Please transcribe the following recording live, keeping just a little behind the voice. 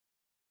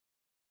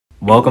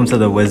Welcome to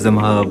the Wisdom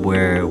Hub,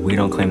 where we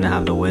don't claim to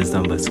have the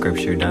wisdom, but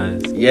Scripture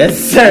does. Yes,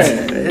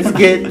 sir. Let's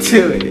get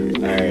to it.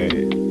 All right.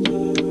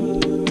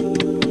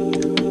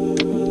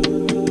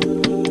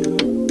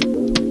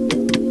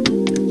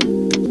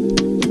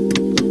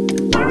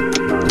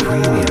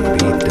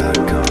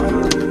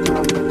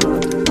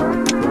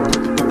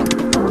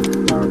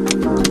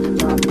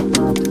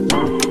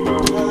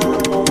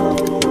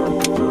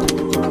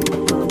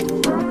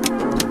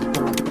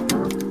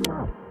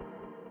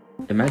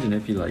 Imagine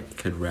if you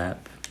could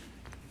rap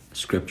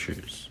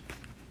scriptures.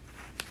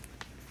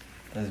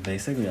 That's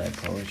basically like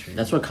poetry.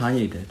 That's what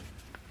Kanye did.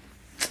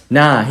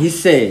 Nah, he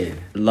said,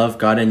 "Love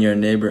God and your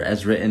neighbor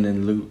as written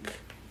in Luke."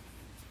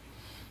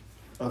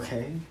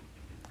 Okay.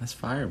 That's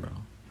fire, bro.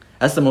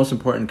 That's the most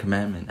important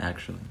commandment,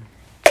 actually.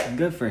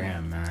 Good for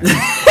him, man.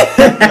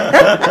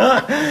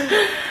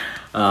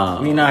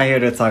 We not here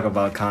to talk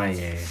about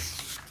Kanye.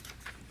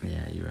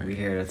 Yeah, you're right. We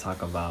here to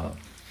talk about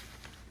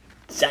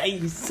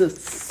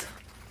Jesus.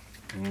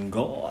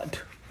 God.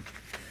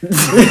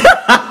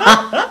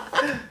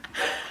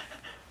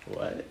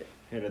 What?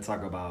 Here to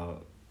talk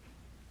about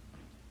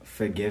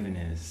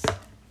forgiveness.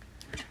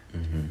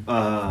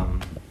 Mm-hmm.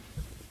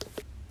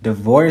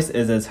 Divorce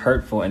is as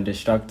hurtful and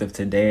destructive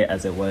today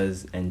as it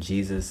was in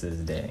Jesus'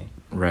 day.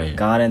 Right.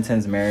 God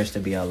intends marriage to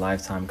be a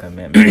lifetime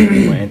commitment.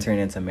 When entering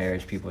into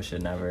marriage, people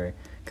should never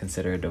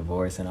consider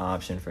divorce an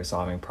option for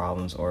solving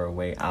problems or a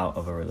way out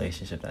of a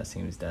relationship that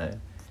seems dead.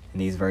 In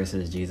these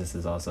verses, Jesus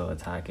is also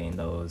attacking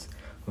those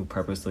who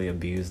purposely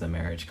abuse the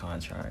marriage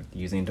contract,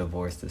 using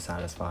divorce to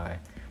satisfy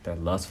their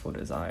lustful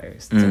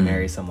desires to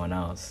marry someone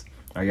else.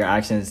 Are your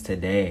actions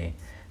today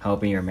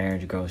helping your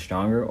marriage grow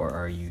stronger, or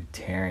are you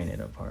tearing it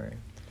apart?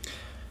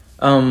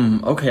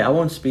 Okay, I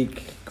won't speak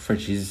for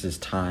Jesus'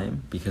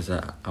 time because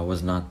I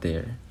was not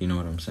there. You know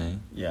what I'm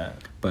saying? Yeah.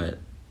 But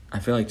I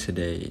feel like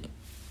today,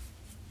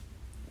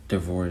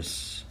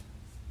 divorce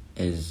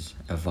is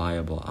a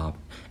viable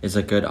it's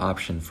a good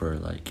option for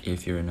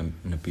if you're in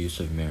an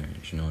abusive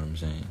marriage. You know what I'm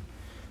saying?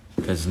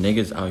 Because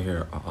niggas out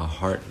here are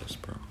heartless,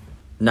 bro.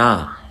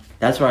 Nah,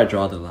 that's where I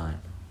draw the line.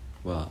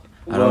 Well,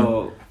 I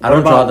don't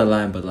draw the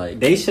line, but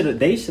they should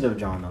have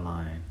drawn the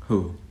line.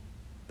 Who?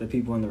 The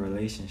people in the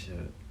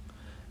relationship.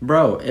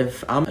 Bro,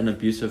 if I'm an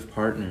abusive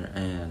partner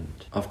and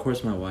of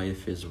course my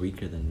wife is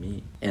weaker than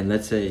me, and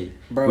let's say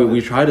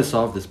we try to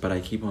solve this, but I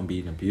keep on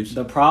being abusive.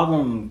 The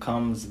problem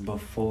comes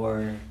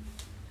before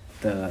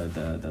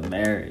the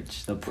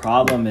marriage. The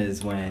problem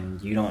is when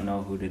you don't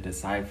know who to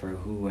decipher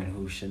who and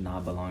who should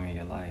not belong in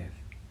your life.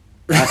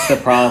 That's the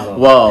problem.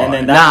 Whoa, and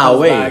then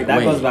that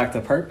goes back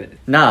to purpose.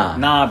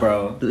 Nah,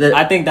 bro.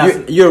 I think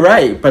that's you're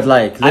right, but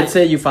let's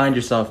say you find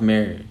yourself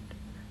married,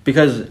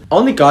 because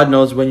only God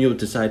knows when you'll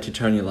decide to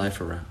turn your life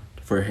around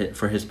for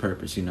his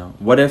purpose. You know,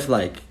 what if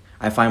I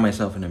find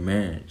myself in a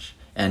marriage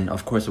and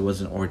of course it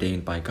wasn't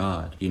ordained by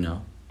God, you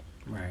know,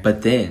 right?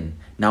 But then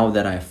now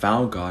that I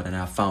found God and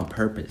I found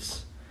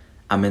purpose,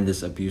 I'm in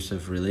this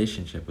abusive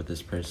relationship with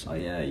this person. Oh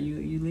yeah,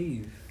 you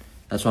leave.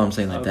 That's what I'm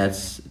saying. Okay.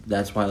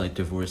 That's why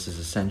divorce is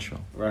essential.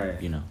 Right.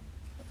 You know.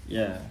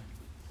 Yeah.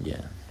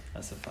 Yeah.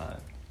 That's a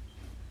fact.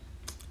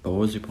 But what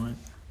was your point?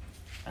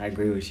 I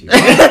agree with you.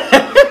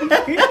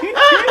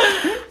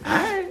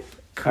 Alright.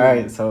 Cool.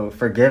 Alright, so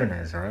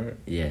forgiveness, right?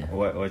 Yeah.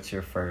 What's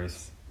your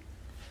first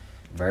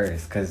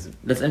verse? Cause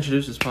let's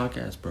introduce this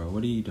podcast, bro.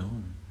 What are you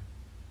doing?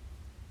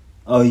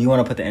 Oh, you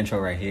want to put the intro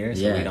right here?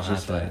 So yeah. we don't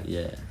have to.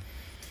 Yeah.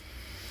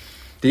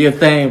 Do your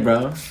thing,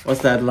 bro.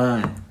 What's that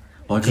line?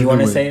 Do you want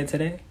to say it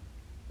today?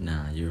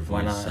 Nah, your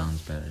voice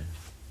sounds better.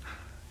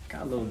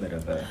 Got a little bit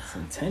of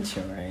some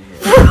tension right here.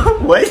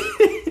 What?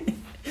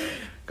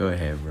 Go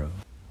ahead, bro.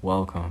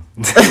 Welcome.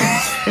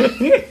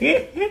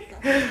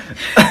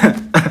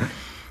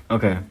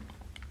 Okay.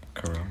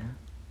 Corona.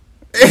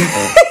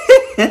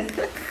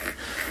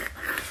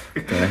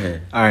 Go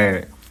ahead. All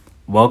right.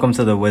 Welcome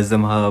to the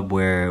Wisdom Hub,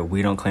 where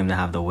we don't claim to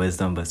have the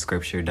wisdom, but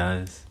Scripture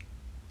does.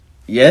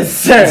 Yes,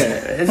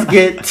 sir. Let's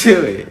get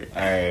to it.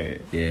 All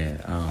right.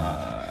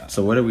 Yeah.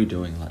 So what are we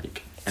doing?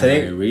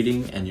 Today, am I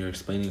reading and you're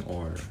explaining,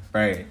 or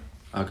right?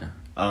 Okay.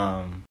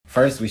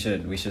 First, we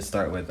should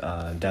start with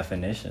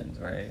definitions,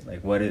 right?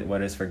 What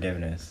is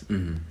forgiveness?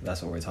 Mm-hmm.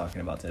 That's what we're talking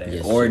about today.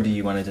 Yes, or sir. do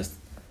you want to just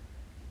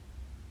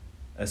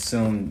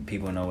assume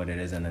people know what it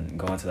is and then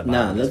go into the Bible?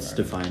 Nah, let's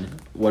define it.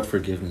 What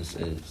forgiveness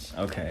is.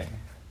 Okay.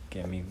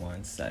 Give me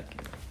 1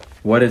 second.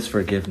 What is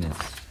forgiveness?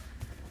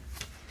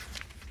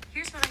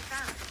 Here's what I found.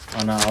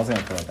 Oh no, I was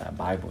gonna put up that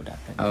Bible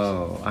definition.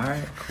 Oh, all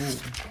right, cool.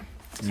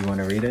 You want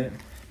to read it?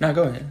 No,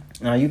 go ahead.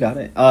 No, you got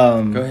it.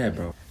 Go ahead,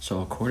 bro.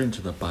 So according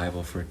to the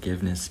Bible,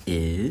 forgiveness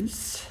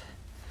is...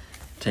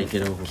 Take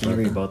it over. Can you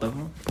read both of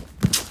them?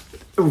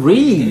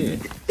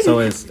 Read. So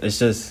it's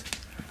just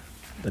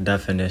the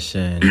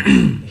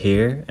definition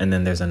here, and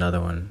then there's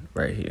another one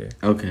right here.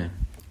 Okay.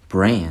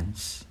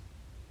 Brands.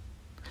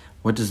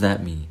 What does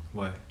that mean?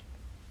 What?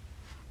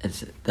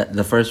 It's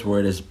the first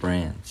word is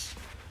brands.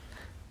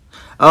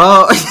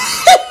 Oh.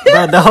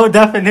 Bro, the whole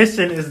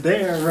definition is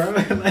there, bro.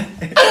 I'm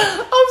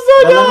so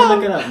Let dumb. me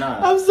look it up.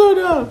 Nah. I'm so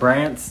dumb.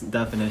 Brandt's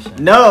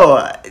definition.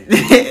 No.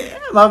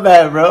 My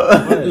bad, bro.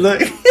 Look.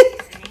 The name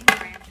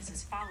Brant is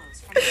as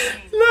follows from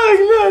the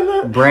name.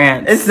 Look.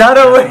 Brant. It's not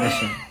a way.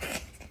 definition.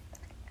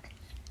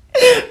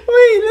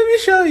 Wait, let me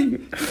show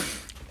you.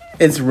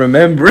 It's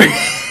remembering.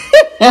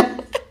 My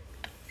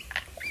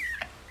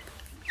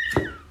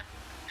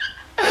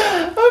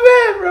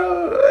bad,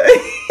 bro.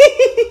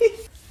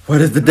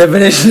 What is the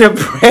definition of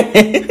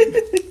brand?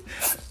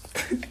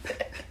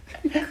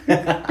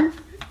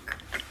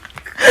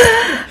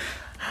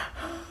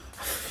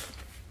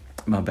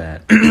 My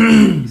bad.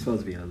 You're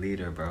supposed to be a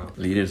leader, bro.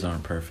 Leaders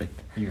aren't perfect.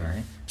 You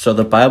right? So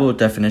the Bible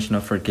definition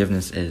of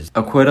forgiveness is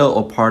acquittal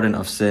or pardon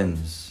of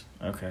sins.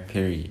 Okay.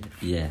 Period.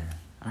 Yeah.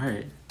 All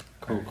right.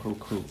 Cool.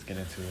 Let's get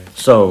into it.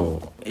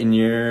 So, in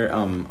your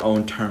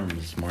own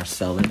terms,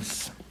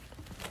 Marcellus,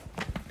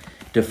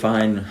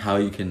 define how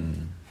you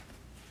can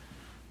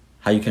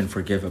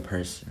forgive a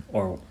person.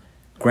 Or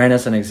Grant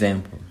us an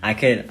example. I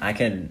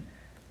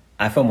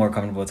feel more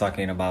comfortable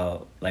talking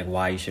about like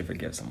why you should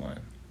forgive someone.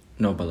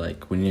 No, but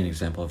like we need an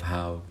example of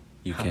how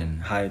you can.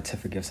 How to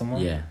forgive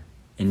someone? Yeah,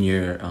 in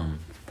your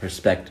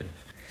perspective.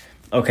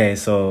 Okay,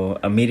 so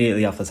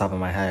immediately off the top of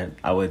my head,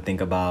 I would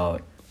think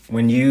about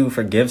when you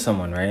forgive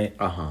someone, right?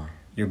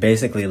 You're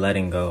basically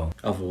letting go.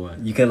 Of what?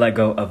 You can let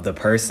go of the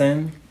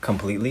person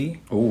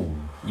completely. Ooh.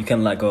 You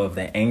can let go of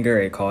the anger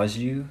it caused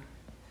you.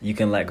 You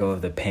can let go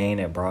of the pain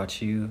it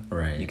brought you.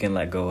 Right. You can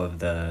let go of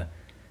the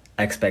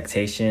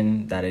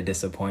expectation that it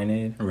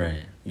disappointed.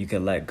 Right. You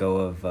can let go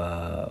of,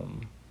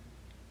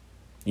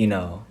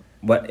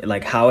 what,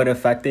 like how it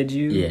affected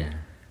you. Yeah.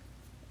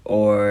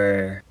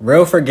 Or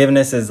real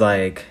forgiveness is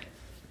like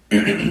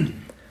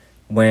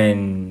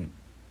when,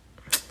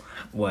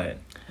 what?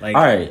 Like,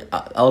 All right,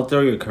 I'll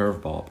throw you a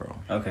curveball, bro.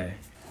 Okay.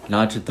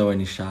 Not to throw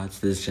any shots.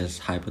 This is just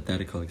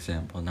hypothetical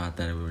example. Not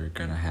that it were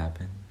gonna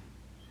happen.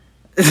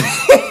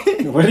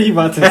 What are you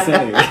about to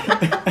say?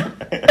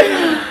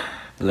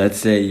 Let's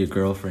say your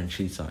girlfriend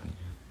cheats on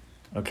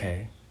you.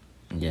 Okay.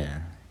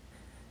 Yeah.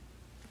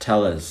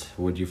 Tell us,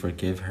 would you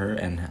forgive her,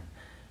 and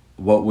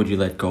what would you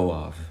let go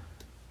of?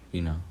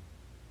 You know.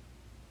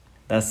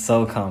 That's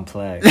so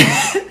complex.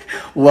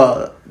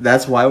 Well,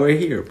 that's why we're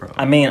here, bro.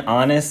 I mean,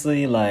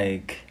 honestly,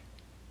 like,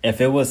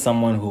 if it was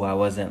someone who I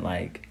wasn't,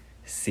 like,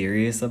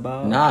 serious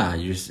about. Nah,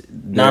 you're.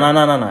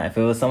 No. If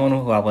it was someone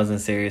who I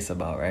wasn't serious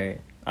about, right?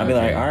 I'd be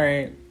like, all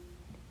right,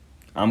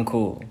 I'm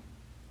cool.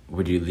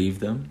 Would you leave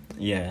them?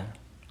 Yeah,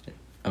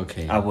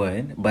 Okay. I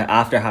would. But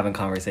after having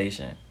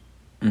conversation.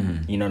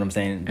 Mm-hmm. You know what I'm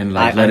saying? And,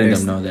 like, letting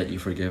them know that you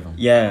forgive them.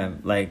 Yeah,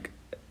 like,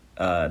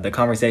 the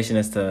conversation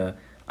is to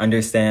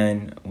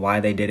understand why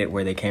they did it,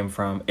 where they came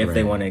from, if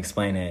they Right. want to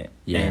explain it.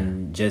 Yeah.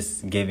 And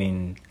just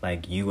giving,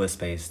 like, you a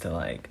space to,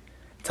 like,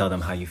 tell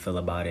them how you feel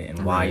about it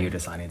and why Right. you're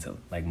deciding to,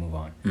 like, move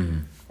on. Mm-hmm.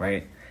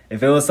 Right?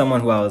 If it was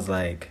someone who I was,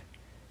 like,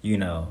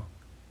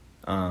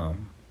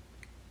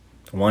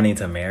 wanting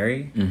to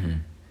marry, Mm-hmm.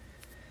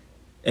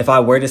 if I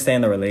were to stay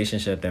in the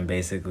relationship, then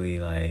basically,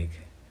 like,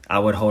 I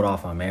would hold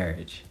off on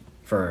marriage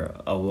for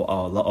a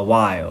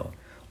while.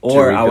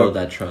 Or to I rebuild would,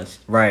 that trust.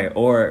 right,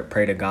 or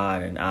pray to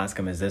God and ask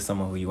him, is this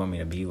someone who you want me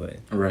to be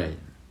with Right.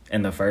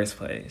 in the first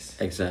place?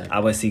 Exactly. I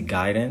would seek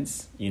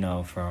guidance,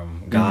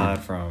 from God,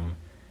 from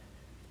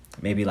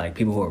maybe, like,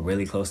 people who are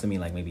really close to me,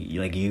 like, maybe,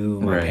 like, you,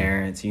 my Right.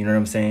 parents, you know what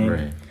I'm saying?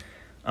 Right.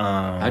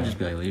 I'd just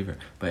be like, leave her.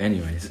 But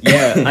anyways.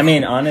 Yeah, I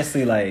mean,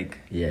 honestly, like,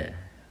 Yeah.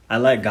 I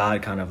let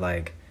God kind of,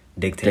 like,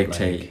 dictate.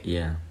 Like,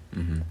 Yeah.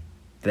 Mm-hmm.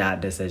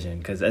 that decision,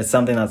 because it's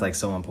something that's, like,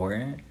 so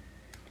important.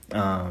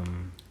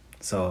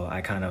 So I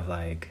kind of,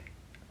 like,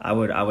 I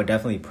would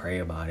definitely pray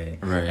about it.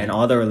 Right. And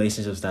all the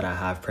relationships that I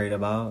have prayed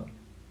about,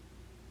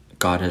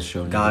 God has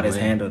shown you God the has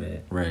way. handled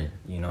it. Right.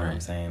 You know what I'm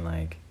Right. saying?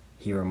 Like,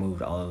 he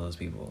removed all of those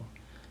people.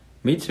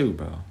 Me too,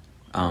 bro.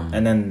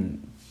 And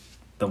then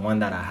the one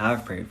that I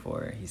have prayed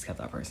for, he's kept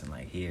that person,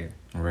 like, here.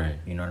 Right.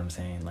 You know what I'm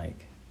saying?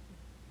 Like,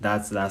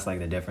 that's like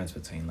the difference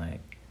between,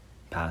 like,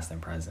 past and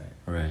present.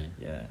 Right.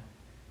 Yeah.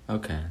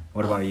 Okay.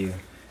 What about you?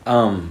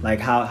 Like, Like,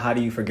 how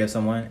do you forgive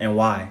someone, and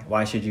why?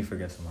 Why should you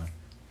forgive someone?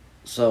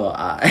 so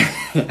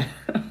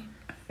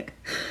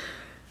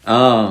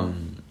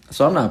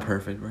so I'm not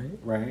perfect, right?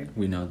 Right.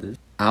 We know this.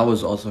 I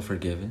was also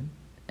forgiven,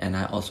 and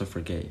I also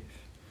forgave.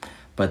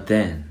 But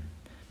then,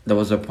 there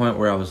was a point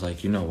where I was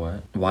like, you know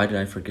what? Why did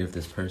I forgive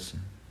this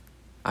person?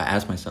 I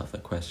asked myself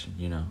that question,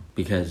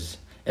 because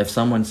if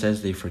someone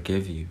says they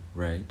forgive you,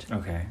 right?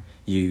 Okay.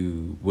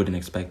 You wouldn't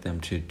expect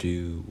them to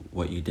do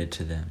what you did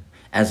to them.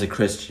 As a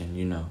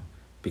Christian,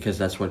 because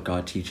that's what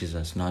God teaches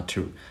us, not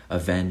to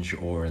avenge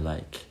or,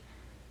 like,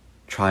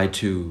 try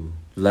to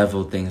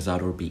level things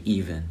out or be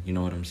even. You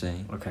know what I'm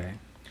saying? Okay.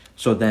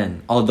 So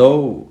then,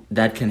 although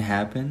that can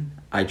happen,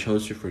 I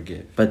chose to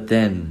forgive. But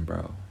then,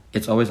 bro,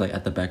 it's always, like,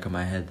 at the back of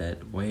my head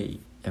that,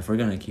 wait, if we're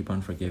going to keep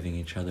on forgiving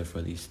each other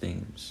for these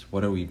things,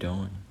 what are we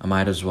doing? I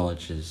might as well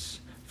just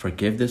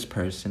forgive this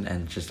person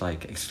and just,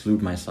 like,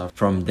 exclude myself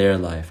from their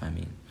life,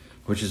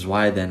 Which is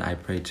why then I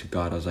prayed to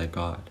God. I was like,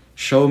 God,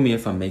 show me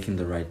if I'm making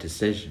the right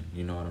decision.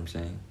 You know what I'm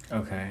saying?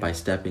 Okay. By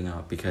stepping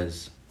out,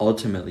 because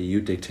ultimately you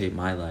dictate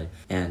my life,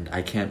 and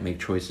I can't make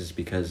choices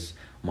because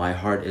my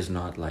heart is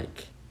not,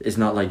 like, It's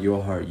not like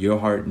your heart. Your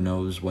heart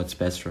knows what's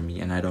best for me,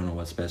 and I don't know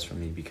what's best for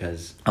me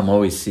because I'm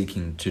always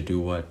seeking to do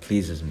what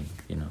pleases me,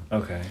 you know?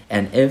 Okay.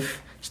 And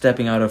if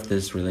stepping out of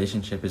this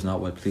relationship is not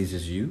what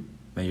pleases you,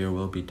 may your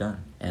will be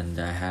done. And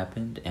that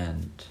happened,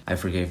 and I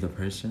forgave the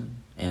person,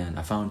 and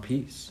I found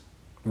peace.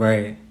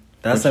 Right.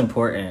 That's Which-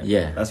 important.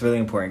 Yeah. That's really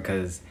important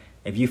because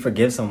if you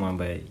forgive someone,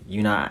 but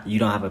you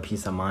don't have a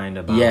peace of mind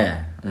about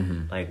Yeah.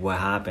 like what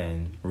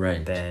happened,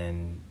 Right.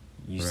 then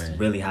you Right.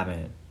 really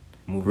haven't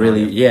moved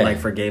Really, on, yeah. like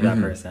forgave that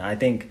Mhm. person. I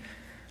think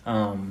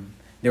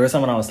there was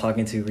someone I was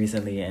talking to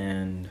recently,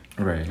 and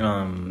Right.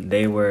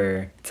 they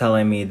were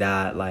telling me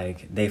that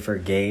like they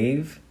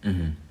forgave,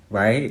 Mm-hmm.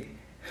 right?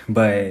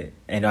 But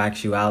in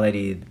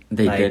actuality,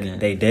 They like, didn't.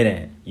 They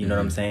didn't. You know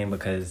what I'm Mhm. saying?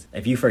 Because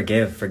if you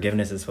forgive,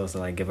 forgiveness is supposed to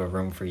like give a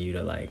room for you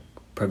to like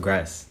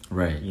progress.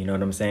 Right. You know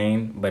what I'm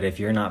saying? But if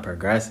you're not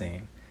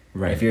progressing,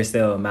 Right. if you're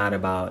still mad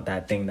about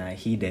that thing that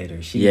he did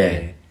or she Yeah.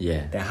 did,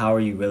 Yeah. then how are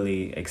you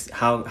really?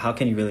 How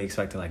can you really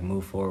expect to like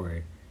move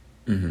forward?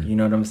 Mm-hmm. You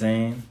know what I'm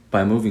saying?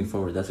 By moving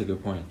forward, that's a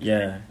good point.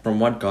 Yeah. From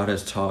what God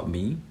has taught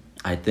me,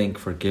 I think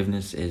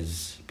forgiveness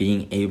is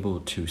being able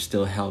to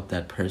still help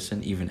that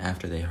person even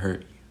after they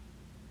hurt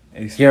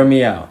you. Hear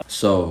me out.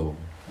 So,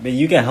 But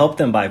you can help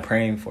them by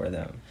praying for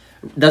them.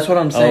 that's what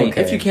I'm saying.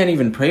 Okay. If you can't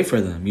even pray for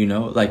them, you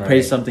know, like pray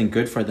Right. something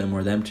good for them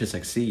or them to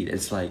succeed,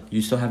 it's like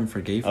you still haven't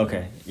forgave them.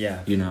 Okay. Yeah.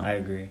 You know. I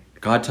agree.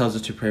 God tells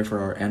us to pray for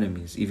our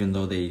enemies, even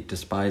though they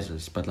despise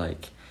us, but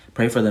like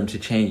pray for them to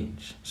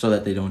change so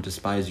that they don't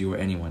despise you or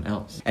anyone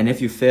else. And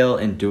if you fail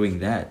in doing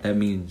that, that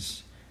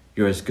means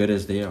you're as good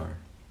as they are,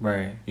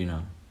 Right. you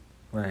know.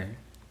 Right.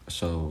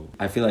 So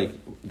I feel like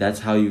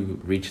that's how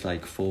you reach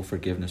like full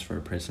forgiveness for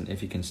a person,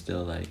 if you can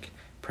still like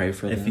pray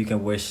for them. If you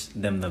can wish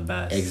them the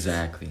best.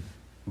 Exactly.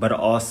 But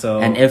also.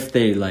 And if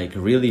they like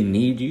really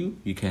need you,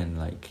 you can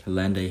like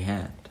lend a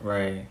hand.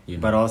 Right. You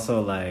know. But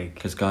also like.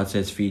 Because God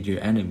says feed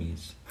your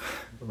enemies.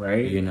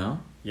 Right. You know?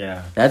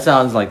 Yeah. That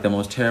sounds like the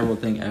most terrible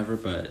thing ever,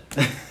 but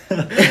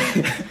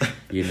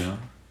you know?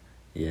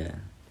 Yeah.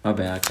 My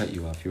bad, I cut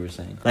you off. You were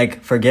saying.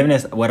 Like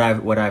forgiveness, what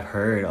I've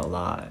heard a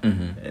lot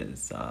Mhm.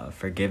 is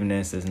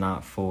forgiveness is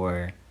not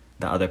for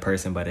the other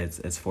person, but it's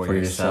for For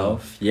yourself.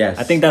 yourself. Yes.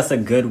 I think that's a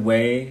good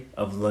way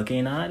of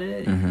looking at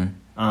it.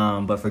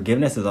 Mm-hmm. But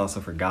forgiveness is also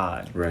for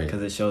God, Right.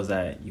 Because it shows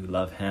that you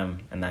love Him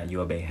and that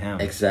you obey Him.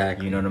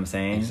 Exactly. You know what I'm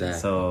saying? Exactly.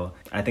 So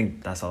I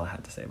think that's all I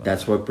had to say about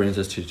That's that what brings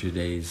us to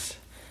today's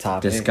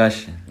topic.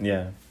 discussion.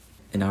 Yeah.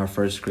 In our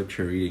first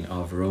scripture reading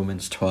of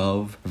Romans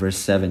 12, verse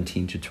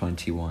 17 to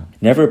 21.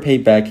 Never pay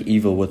back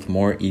evil with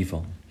more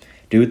evil.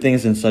 Do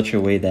things in such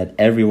a way that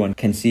everyone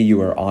can see you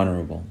are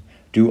honorable.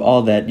 Do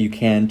all that you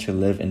can to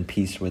live in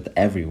peace with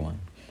everyone.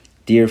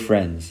 Dear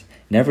friends,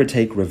 never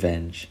take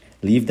revenge.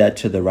 Leave that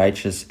to the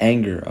righteous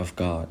anger of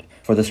God.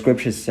 For the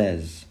scripture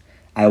says,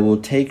 I will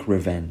take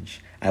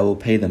revenge. I will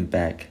pay them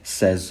back,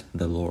 says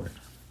the Lord.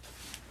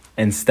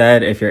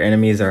 Instead, if your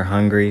enemies are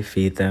hungry,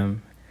 feed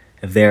them.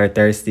 If they are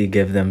thirsty,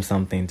 give them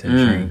something to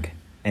drink.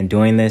 In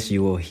doing this,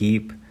 you will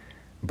heap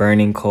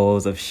burning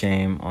coals of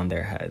shame on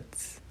their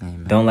heads.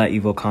 Amen. Don't let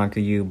evil conquer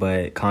you,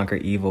 but conquer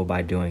evil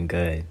by doing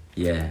good.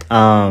 Yeah.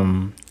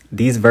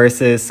 These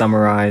verses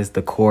summarize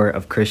the core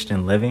of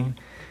Christian living.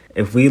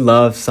 If we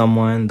love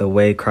someone the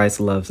way Christ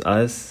loves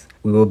us,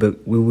 we will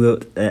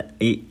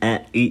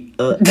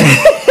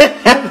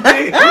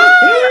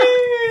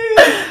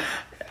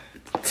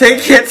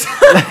Take it.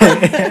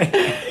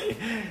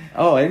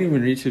 Oh, I didn't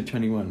even reach to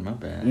 21. My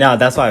bad. No,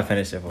 that's why I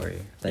finished it for you.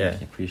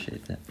 Thank you.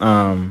 Appreciate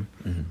that.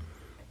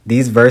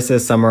 These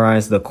verses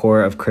summarize the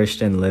core of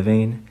Christian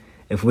living.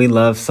 If we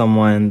love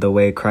someone the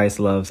way Christ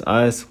loves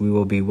us, we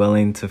will be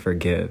willing to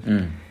forgive.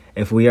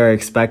 If we are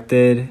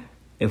expected,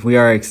 if we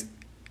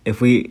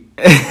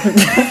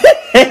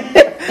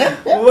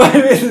what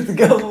is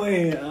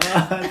going on?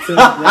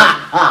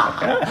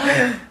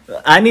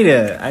 I need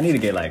to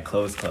get like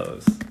close.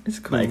 It's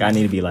cool. Like I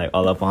need to be like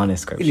all up on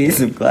this scripture. You need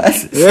some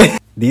glasses.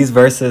 These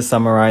verses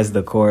summarize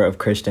the core of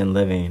Christian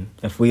living.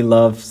 If we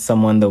love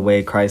someone the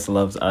way Christ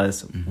loves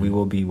us, we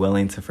will be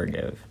willing to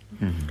forgive.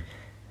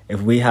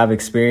 If we have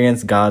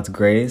experienced God's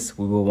grace,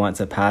 we will want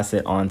to pass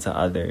it on to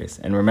others.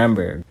 And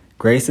remember,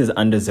 grace is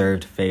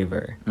undeserved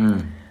favor.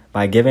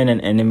 By giving an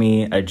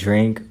enemy a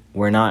drink,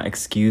 we're not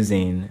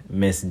excusing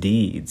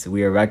misdeeds.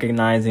 We are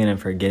recognizing and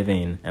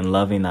forgiving and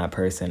loving that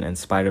person in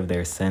spite of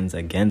their sins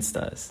against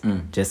us,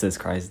 just as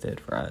Christ did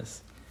for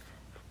us.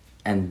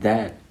 And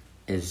that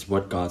is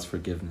what God's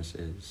forgiveness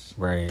is.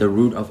 Right. The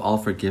root of all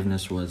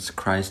forgiveness was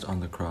Christ on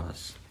the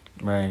cross.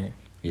 Right.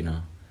 You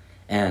know?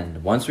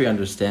 And once we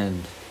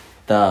understand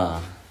the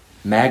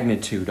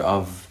magnitude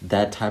of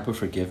that type of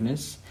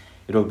forgiveness,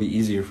 it'll be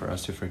easier for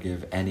us to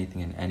forgive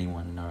anything and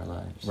anyone in our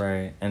lives.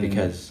 Right. And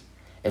because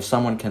if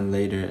someone can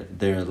lay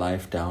their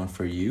life down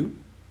for you,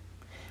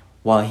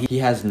 while he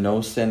has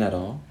no sin at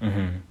all,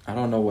 I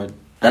don't know what...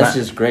 That's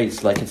just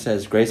grace. Like it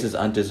says, grace is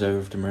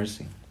undeserved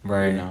mercy.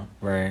 Right. You know?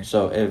 Right.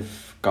 So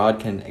if God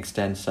can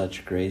extend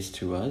such grace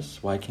to us,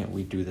 why can't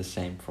we do the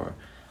same for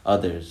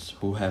others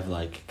who have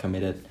like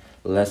committed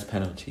less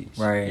penalties?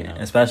 Right. You know?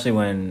 Especially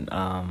when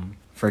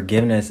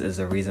forgiveness is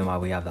the reason why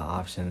we have the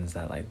options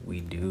that like we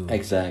do.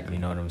 Exactly. You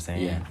know what I'm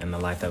saying? Yeah. In the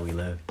life that we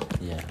live.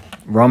 Yeah.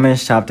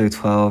 Romans chapter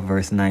 12,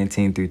 verse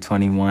 19 through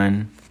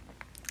 21.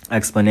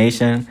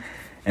 Explanation.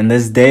 In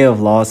this day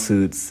of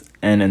lawsuits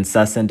and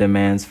incessant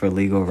demands for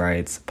legal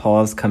rights,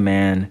 Paul's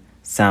command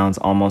sounds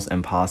almost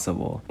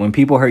impossible. When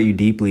people hurt you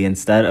deeply,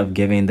 instead of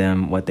giving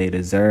them what they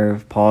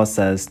deserve, Paul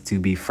says to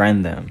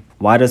befriend them.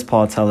 Why does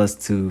Paul tell us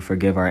to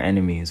forgive our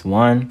enemies?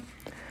 1,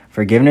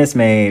 forgiveness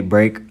may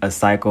break a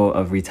cycle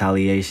of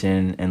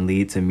retaliation and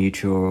lead to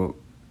mutual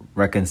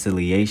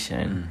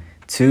reconciliation.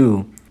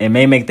 2, it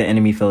may make the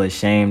enemy feel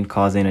ashamed,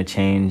 causing a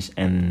change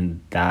in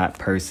that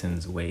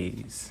person's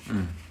ways.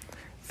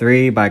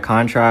 3, by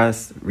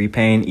contrast,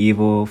 repaying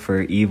evil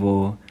for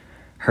evil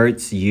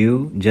hurts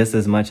you just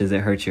as much as it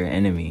hurts your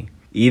enemy.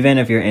 Even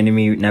if your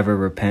enemy never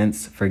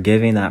repents,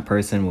 forgiving that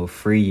person will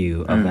free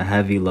you of a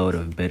heavy load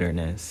of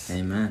bitterness.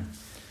 Amen.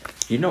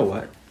 You know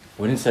what?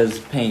 When it says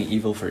paying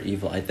evil for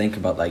evil, I think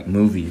about like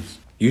movies.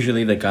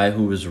 Usually the guy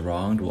who was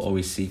wronged will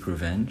always seek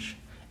revenge.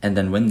 And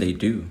then when they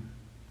do,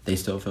 they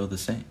still feel the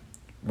same.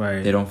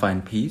 Right. They don't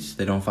find peace.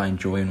 They don't find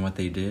joy in what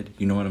they did.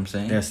 You know what I'm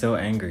saying? They're still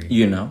angry.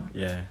 You know?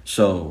 Yeah.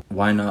 So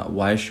why not?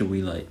 Why should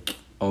we like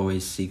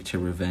always seek to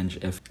revenge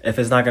if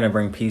it's not going to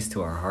bring peace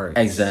to our hearts?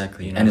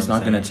 exactly, You know and what it's I'm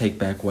not going to saying? take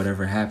back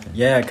whatever happened.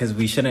 Yeah, because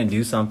we shouldn't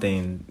do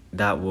something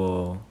that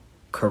will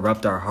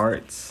corrupt our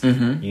hearts.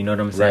 Mhm. You know what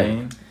I'm Right.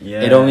 saying?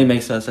 Yeah. It only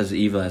makes us as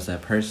evil as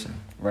that person,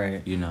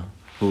 Right. you know,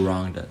 who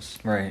wronged us.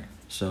 Right.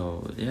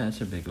 So yeah, it's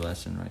a big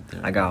lesson right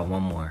there. I got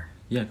one more.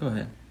 Yeah, go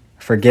ahead.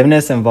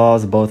 Forgiveness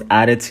involves both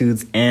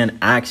attitudes and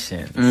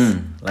actions.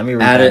 Let me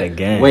read that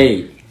again.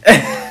 Wait.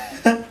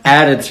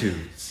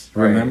 Attitudes.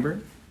 Right. Remember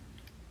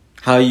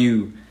how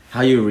you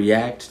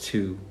react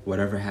to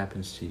whatever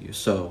happens to you.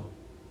 So,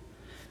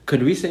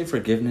 could we say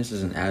forgiveness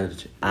is an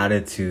attitude?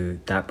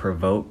 Attitude that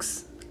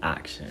provokes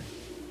action.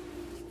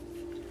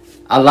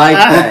 I like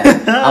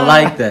that. I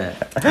like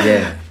that.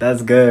 Yeah.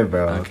 That's good,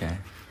 bro. Okay.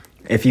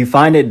 If you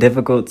find it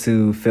difficult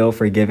to feel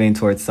forgiving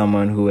towards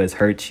someone who has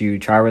hurt you,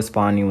 try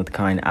responding with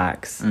kind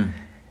acts.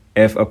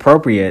 If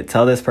appropriate,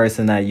 tell this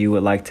person that you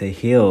would like to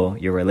heal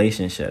your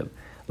relationship.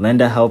 Lend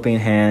a helping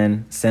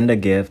hand, send a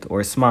gift,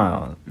 or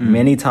smile.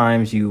 Many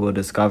times you will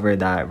discover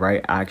that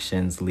right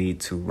actions lead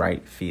to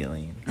right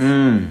feelings.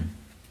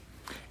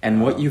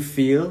 And what you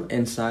feel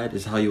inside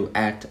is how you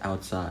act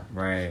outside.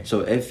 Right.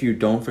 So if you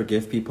don't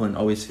forgive people and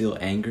always feel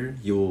anger,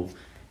 you'll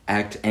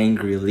act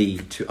angrily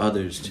to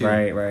others too.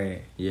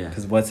 Right. Yeah.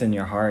 Because what's in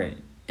your heart,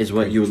 Is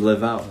what you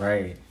live out.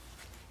 right?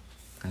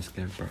 That's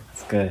good, bro.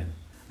 It's good.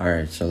 All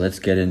right, so let's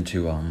get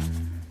into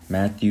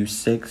Matthew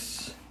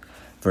 6,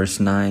 verse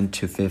 9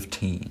 to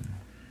 15,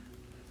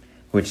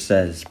 which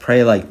says,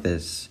 "Pray like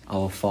this,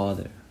 Our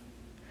Father,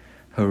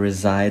 who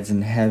resides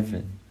in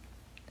heaven,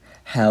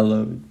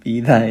 hallowed be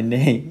thy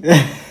name.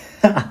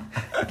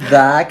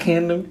 Thy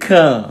kingdom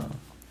come,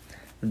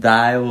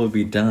 thy will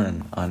be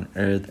done on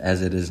earth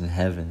as it is in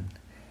heaven.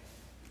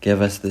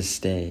 Give us this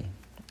day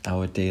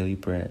our daily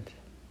bread,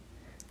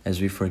 as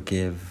we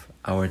forgive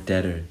our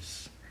debtors.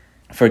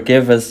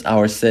 Forgive us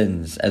our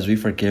sins, as we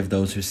forgive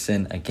those who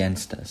sin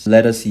against us.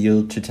 Let us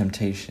yield to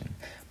temptation,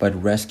 but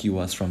rescue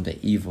us from the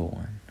evil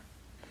one.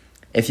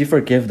 If you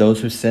forgive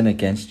those who sin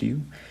against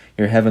you,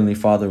 your heavenly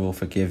Father will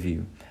forgive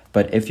you.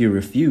 But if you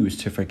refuse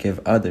to forgive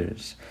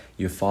others,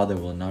 your Father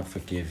will not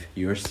forgive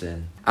your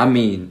sin." I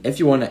mean, if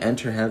you want to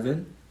enter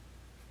heaven,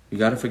 you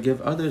got to forgive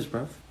others,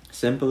 bruv.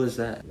 Simple as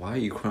that. Why are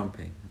you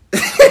crumping?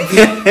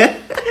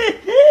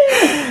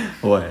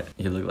 What?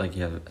 You look like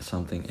you have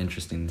something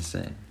interesting to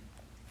say.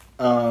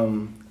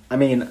 I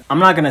mean, I'm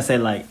not gonna say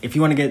like if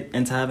you want to get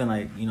into heaven,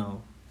 like, you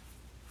know,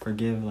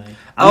 forgive, like.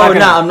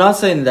 I'm not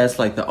saying that's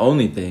like the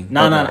only thing.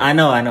 No, but, like, I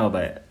know,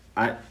 but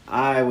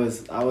I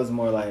was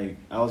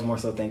more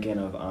so thinking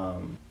of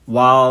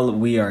while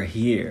we are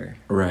here,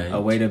 Right. a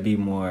way to be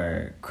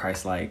more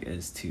Christ-like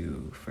is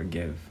to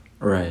forgive.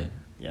 Right.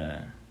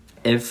 Yeah.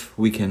 If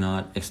we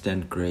cannot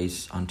extend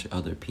grace unto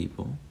other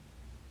people,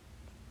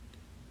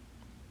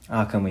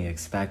 How can we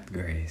expect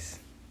grace?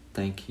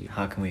 thank you.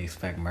 How can we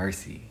expect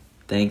mercy?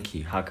 Thank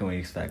you. How can we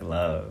expect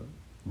love?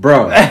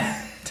 Bro,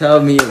 tell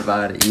me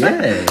about it.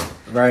 Yeah.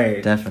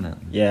 Right.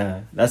 Definitely.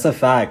 Yeah, that's a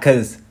fact.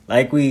 Because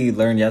like we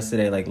learned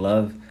yesterday, like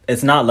love,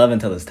 it's not love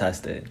until it's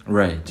tested.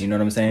 Right. You know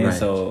what I'm saying? Right.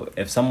 So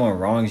if someone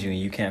wrongs you and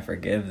you can't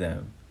forgive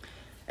them,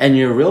 And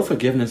your real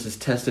forgiveness is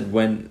tested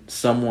when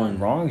someone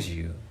wrongs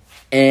you.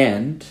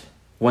 and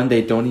when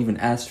they don't even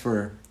ask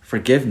for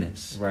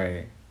forgiveness.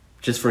 Right.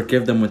 Just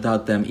forgive them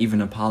without them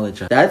even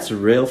apologize. That's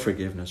real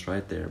forgiveness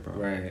right there, bro.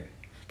 Right.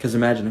 Because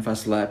imagine if I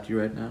slapped you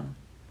right now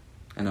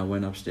and I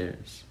went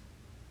upstairs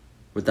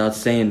without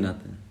saying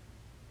nothing.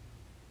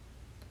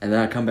 And then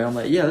I come back, I'm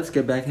like, yeah, let's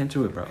get back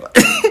into it, bro.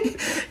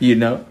 You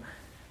know?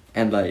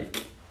 And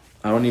like,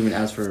 I don't even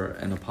ask for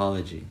an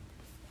apology.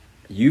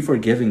 You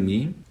forgiving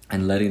me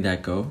and letting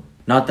that go,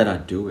 not that I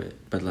do it,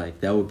 but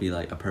like, that would be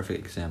like a perfect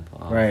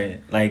example.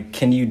 Right. Like,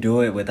 can you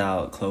do it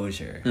without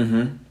closure?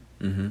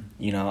 Mm-hmm. Mm-hmm.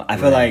 You know, I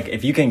feel Right. like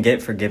if you can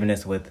get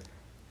forgiveness with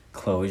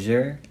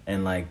closure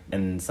and like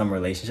in some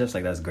relationships,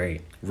 like that's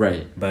great.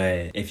 Right.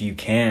 But if you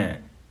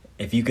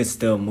could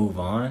still move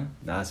on,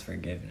 that's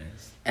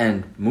forgiveness.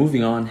 And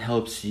moving on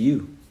helps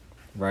you.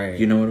 Right.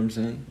 You know what I'm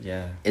saying?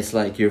 Yeah. It's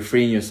like you're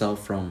freeing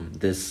yourself from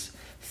this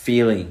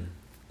feeling,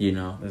 you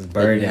know, This that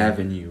burden you have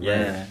in you.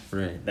 Yeah.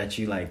 Right. That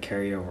you like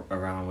carry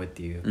around with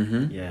you.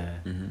 Mm-hmm. Yeah.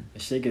 Mm-hmm.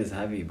 This shit gets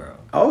heavy, bro.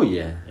 Oh,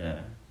 yeah. Yeah.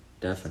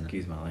 Definitely.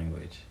 Excuse my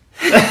language.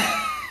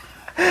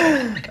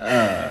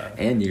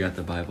 And you got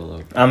the Bible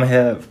open. I'm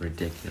hip.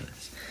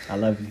 Ridiculous. I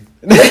love you.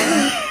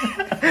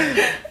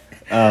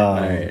 All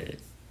right.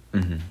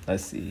 Mm-hmm.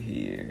 Let's see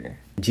here.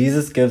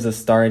 Jesus gives a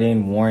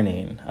starting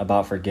warning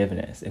about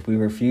forgiveness. If we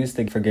refuse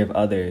to forgive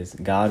others,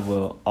 God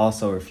will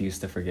also refuse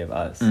to forgive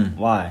us.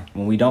 Why?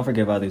 When we don't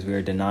forgive others, we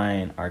are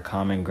denying our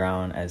common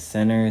ground as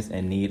sinners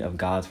in need of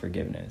God's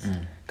forgiveness.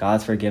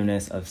 God's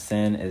forgiveness of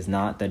sin is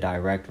not the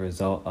direct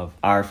result of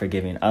our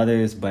forgiving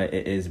others, but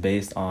it is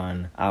based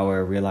on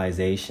our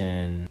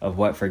realization of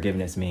what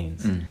forgiveness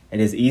means. It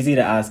is easy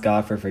to ask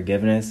God for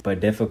forgiveness, but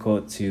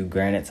difficult to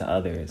grant it to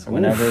others.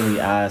 Whenever we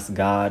ask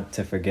God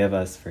to forgive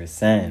us for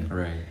sin,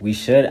 Right. we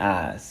should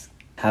ask,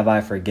 have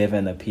I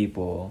forgiven the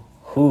people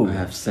who I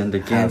have sinned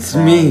have against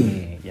wronged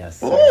me?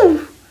 Yes, sir.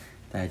 Ooh,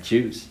 that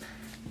juice.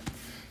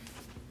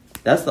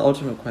 That's the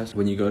ultimate question.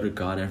 When you go to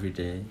God every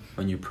day,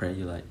 when you pray,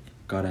 you're like,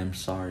 God, I'm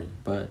sorry,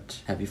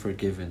 but have you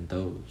forgiven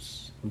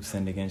those? Who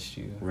sinned against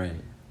you?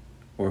 Right.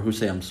 Or who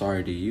say I'm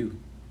sorry to you,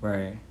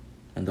 Right.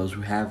 and those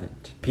who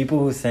haven't. People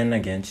who sin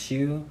against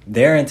you,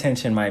 their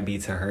intention might be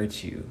to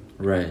hurt you.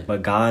 Right.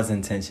 But God's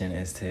intention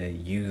is to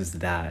use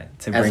that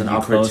to As bring an you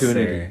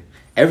opportunity. closer.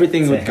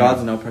 Everything to with Him.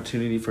 God's an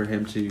opportunity for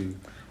Him to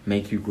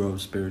make you grow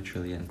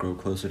spiritually and grow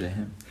closer to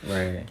Him.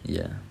 Right.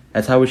 Yeah.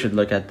 That's how we should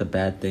look at the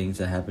bad things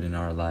that happen in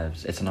our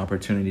lives. It's an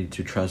opportunity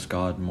to trust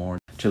God more,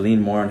 to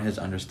lean more on His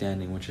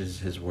understanding, which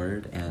is His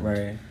word, and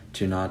Right.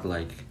 to not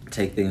like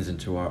take things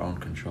into our own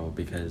control,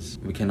 because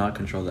we cannot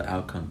control the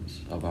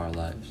outcomes of our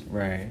lives.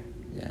 Right.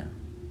 Yeah.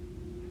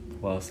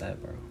 Well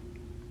said, bro.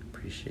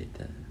 Appreciate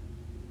that.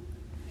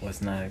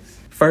 What's next?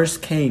 1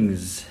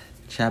 Kings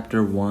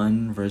chapter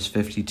 1 verse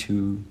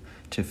 52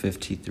 to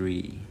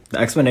 53. The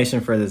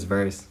explanation for this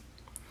verse.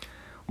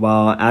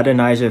 While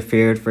Adonijah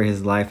feared for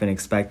his life and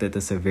expected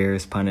the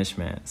severest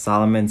punishment,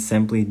 Solomon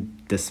simply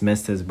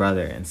dismissed his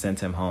brother and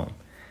sent him home.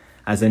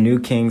 As a new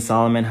king,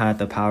 Solomon had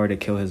the power to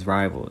kill his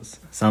rivals,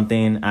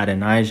 something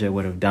Adonijah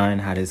would have done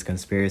had his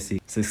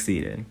conspiracy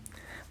succeeded.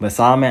 But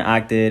Solomon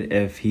acted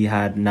if he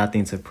had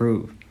nothing to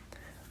prove,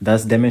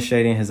 thus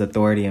demonstrating his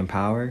authority and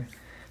power.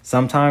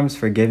 Sometimes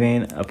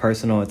forgiving a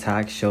personal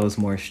attack shows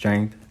more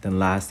strength than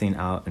lasting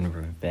out in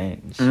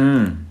revenge.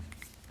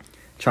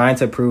 Trying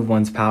to prove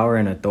one's power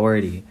and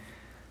authority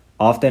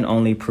often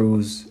only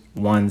proves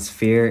one's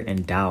fear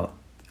and doubt.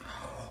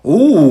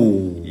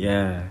 Ooh.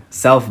 Yeah,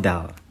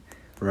 self-doubt.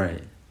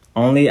 Right.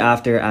 Only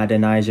after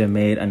Adonijah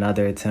made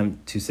another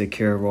attempt to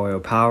secure royal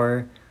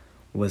power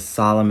was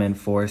Solomon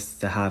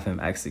forced to have him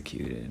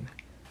executed.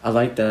 I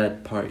like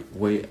that part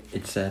where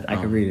it said... I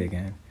could read it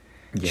again.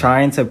 Yeah.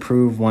 Trying to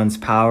prove one's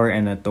power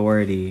and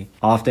authority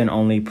often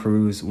only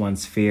proves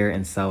one's fear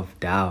and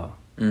self-doubt.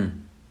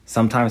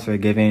 Sometimes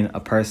forgiving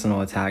a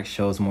personal attack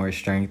shows more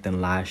strength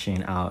than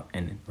lashing out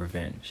in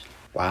revenge.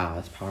 Wow,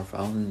 that's powerful.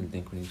 I don't even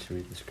think we need to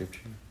read the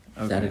scripture.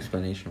 Okay. That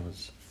explanation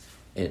was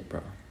it,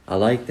 bro. I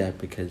like that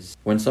because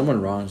when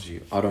someone wrongs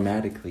you,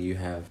 automatically you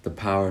have the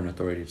power and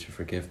authority to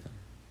forgive them.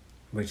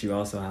 But you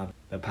also have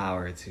the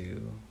power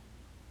to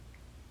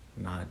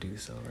not do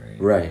so, right?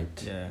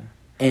 Right. Yeah.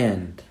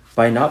 And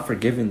by not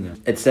forgiving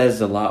them, it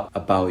says a lot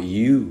about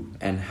you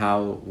and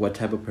what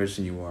type of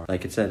person you are.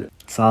 Like it said,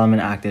 Solomon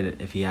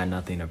acted if he had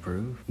nothing to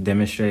prove,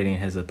 demonstrating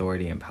his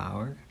authority and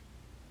power.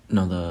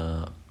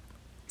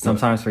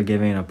 Sometimes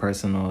forgiving a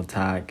personal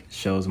attack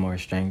shows more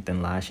strength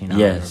than lashing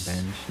out in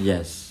revenge.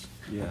 Yes.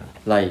 Yeah.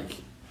 Like,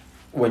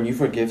 when you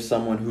forgive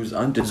someone who's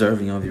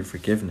undeserving of your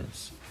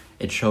forgiveness,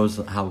 it shows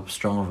how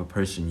strong of a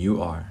person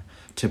you are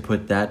to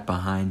put that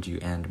behind you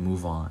and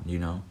move on, you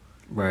know?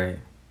 Right.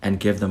 And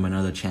give them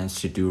another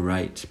chance to do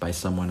right by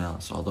someone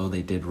else, although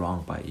they did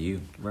wrong by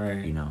you.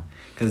 Right. You know?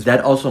 'Cause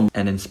that also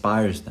and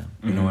inspires them.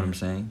 You know what I'm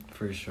saying?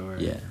 For sure.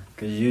 Yeah.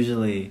 Because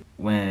usually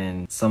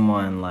when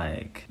someone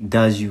like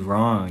does you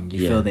wrong,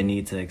 you feel the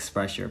need to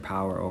express your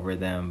power over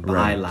them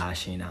by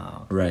lashing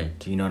out. Right.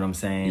 Do you know what I'm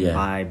saying? Yeah.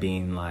 By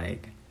being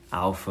like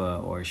alpha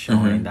or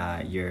showing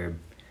that you're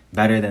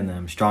better than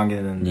them,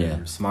 stronger than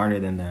them, smarter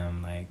than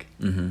them. Like,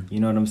 you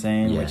know what I'm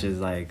saying? Yeah. Which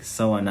is like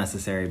so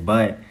unnecessary.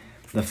 But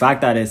the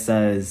fact that it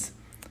says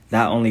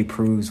that only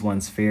proves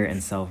one's fear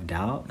and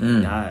self-doubt,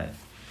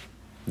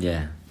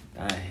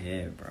 that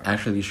hit, bro.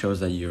 Actually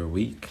shows that you're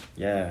weak.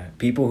 Yeah.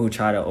 People who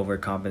try to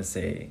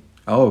overcompensate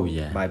Oh,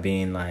 yeah. by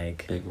being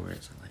like Big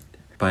words, I like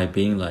that. By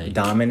being like...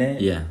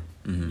 dominant. Yeah.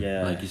 Mm-hmm.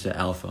 Yeah. Like you said,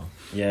 alpha.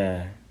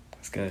 Yeah.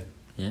 That's good.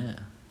 Yeah.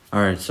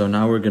 All right, so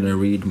now we're going to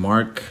read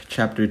Mark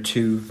chapter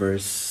 2,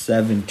 verse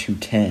 7 to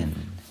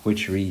 10.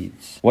 which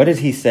reads, "What is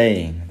he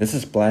saying? This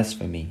is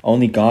blasphemy.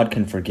 Only God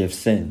can forgive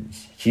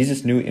sins."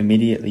 Jesus knew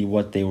immediately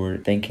what they were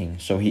thinking,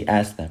 so he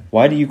asked them,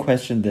 "Why do you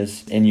question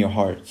this in your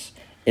hearts?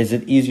 Is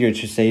it easier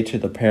to say to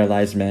the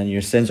paralyzed man,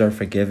 'Your sins are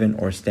forgiven,'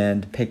 or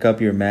stand, 'Pick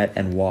up your mat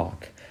and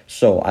walk'?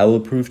 So I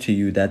will prove to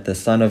you that the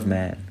Son of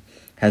Man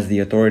has the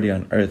authority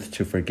on earth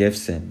to forgive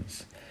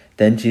sins."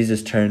 Then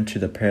Jesus turned to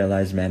the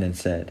paralyzed man and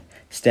said,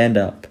 "Stand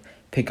up,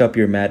 pick up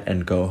your mat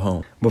and go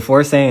home."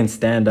 Before saying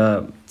stand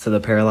up to the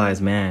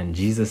paralyzed man,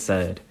 Jesus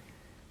said,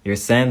 "Your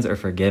sins are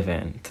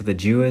forgiven." To the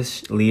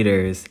Jewish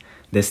leaders,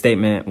 this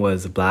statement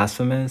was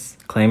blasphemous,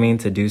 claiming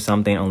to do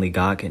something only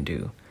God can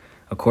do.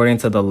 According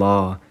to the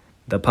law,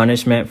 the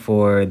punishment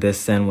for this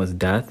sin was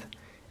death,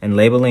 and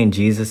labeling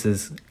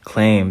Jesus'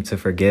 claim to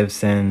forgive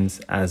sins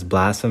as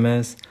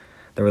blasphemous,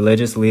 the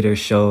religious leaders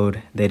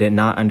showed they did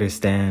not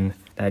understand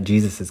that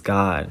Jesus is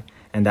God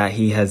and that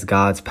he has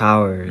God's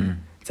power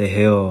to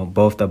heal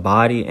both the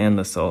body and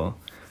the soul.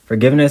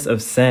 Forgiveness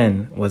of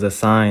sin was a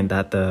sign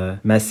that the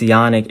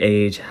messianic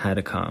age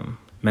had come.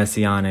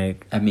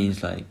 Messianic. That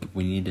means like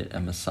we needed a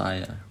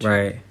Messiah.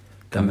 Right.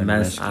 The come and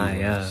rescue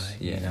Messiah. us.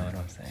 You Yeah. know what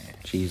I'm saying?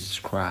 Jesus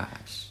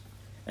Christ.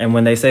 And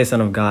when they say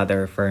Son of God,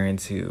 they're referring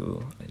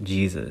to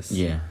Jesus.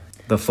 Yeah.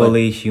 The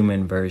fully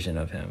human version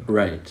of him.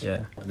 Right.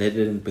 Yeah. They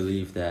didn't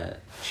believe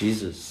that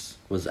Jesus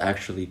was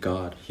actually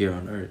God here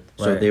on earth.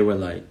 So Right. they were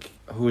like,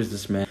 who is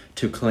this man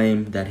to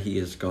claim that he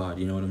is God?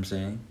 You know what I'm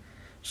saying?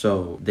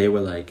 So they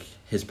were like,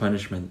 his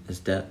punishment is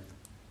death,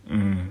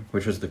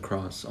 which was the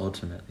cross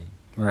ultimately.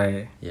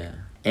 Right. Yeah.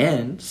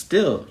 And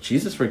still,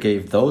 Jesus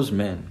forgave those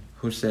men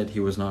who said he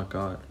was not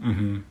God.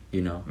 Mm-hmm.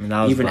 You know? And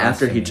that was even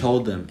after he blasphemy.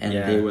 told them and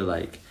Yeah. they were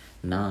like,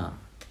 nah.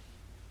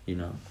 You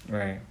know?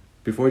 Right.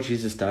 Before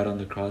Jesus died on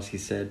the cross, he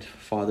said,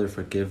 "Father,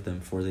 forgive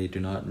them, for they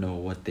do not know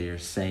what they are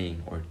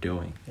saying or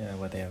doing." Yeah,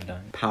 what they have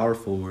done.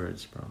 Powerful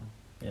words, bro.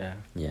 Yeah.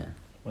 Yeah.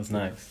 What's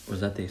next? Was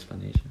that the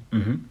explanation?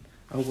 Mm-hmm.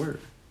 A word.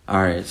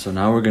 All right, so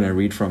now we're going to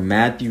read from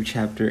Matthew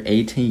chapter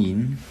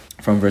 18,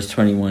 from verse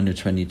 21 to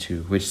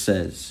 22, which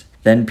says,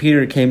 "Then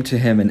Peter came to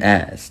him and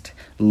asked,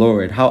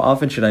 'Lord, how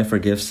often should I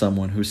forgive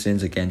someone who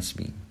sins against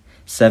me?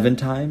 7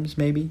 times,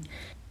 maybe?'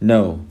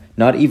 'No,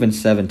 not even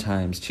 7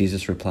 times,'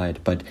 Jesus replied,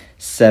 'but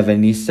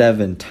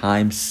 77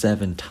 times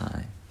 7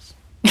 times.'"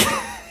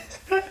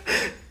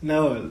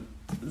 No.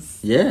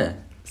 Yeah.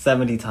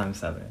 70 times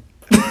 7.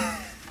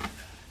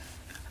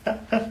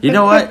 You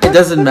know what? It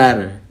doesn't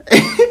matter.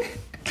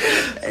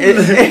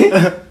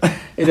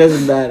 It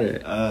doesn't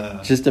matter.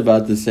 Just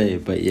about to say,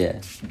 but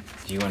yeah.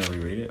 Do you want to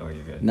reread it or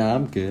you're good? Nah,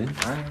 I'm good.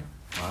 Alright.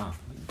 Wow.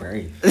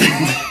 Brave.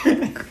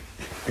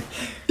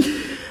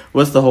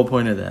 What's the whole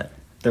point of that?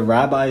 The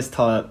rabbis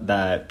taught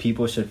that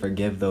people should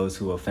forgive those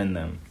who offend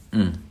them,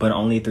 but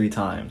only 3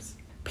 times.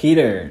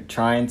 Peter,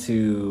 trying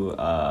to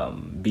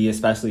be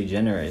especially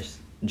generous.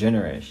 It's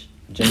generous.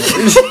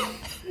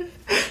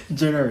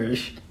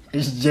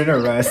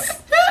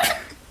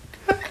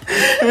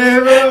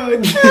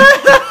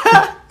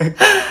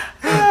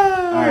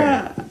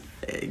 Alright.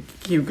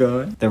 Keep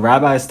going. The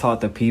rabbis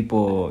taught the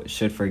people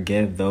should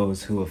forgive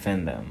those who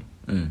offend them,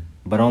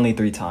 but only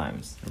 3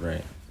 times.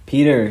 Right.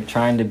 Peter,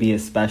 trying to be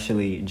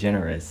especially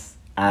generous,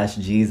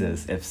 asked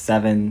Jesus if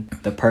 7,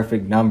 the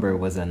perfect number,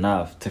 was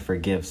enough to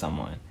forgive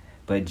someone.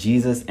 But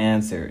Jesus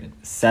answered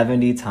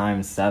 70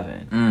 times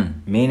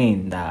 7,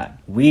 meaning that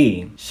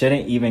we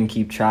shouldn't even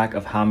keep track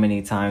of how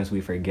many times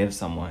we forgive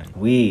someone.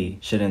 We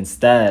should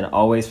instead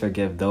always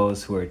forgive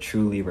those who are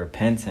truly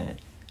repentant,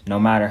 no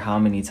matter how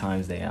many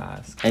times they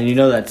ask. And you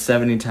know that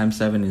 70 times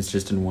 7 is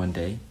just in one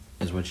day,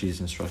 is what Jesus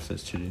instructs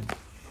us to do.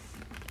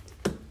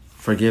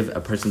 Forgive a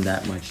person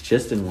that much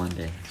just in one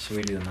day. Should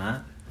we do the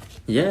math?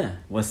 Yeah.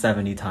 What's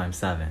 70 times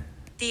 7?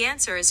 The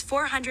answer is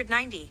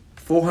 490.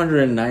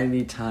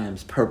 490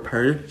 times per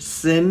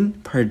person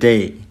per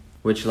day.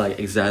 Which like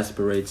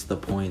exasperates the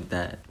point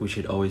that we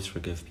should always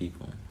forgive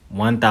people.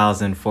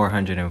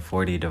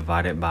 1,440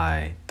 divided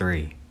by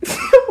 3.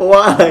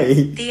 Why?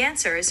 The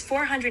answer is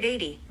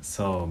 480.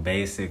 So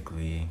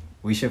basically,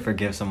 we should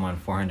forgive someone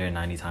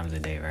 490 times a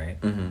day, right?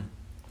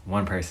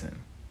 One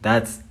person.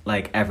 That's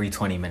like every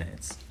 20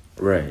 minutes.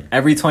 Right.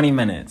 Every 20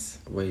 minutes.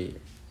 Wait,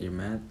 your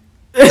math?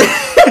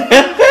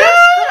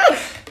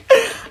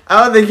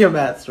 I don't think your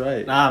math's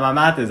right. Nah, my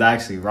math is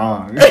actually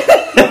wrong.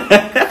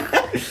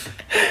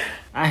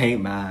 I hate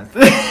math.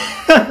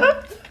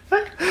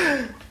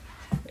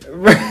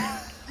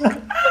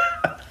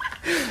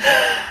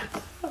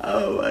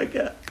 Oh my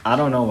god. I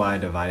don't know why I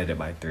divided it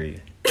by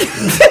 3.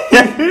 Because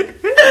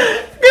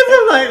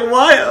I'm like,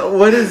 why?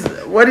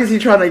 What is he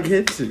trying to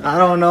get to? I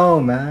don't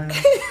know, man.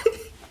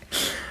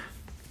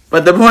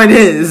 But the point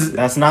is,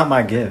 That's not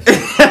my gift.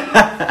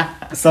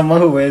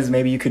 Someone who is,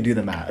 maybe you could do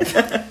the math.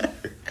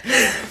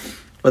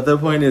 but the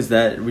point is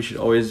that we should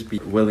always be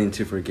willing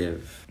to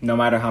forgive. No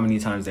matter how many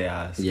times they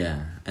ask.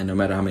 Yeah, and no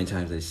matter how many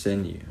times they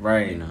sin you.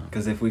 Right. You know.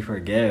 Because if we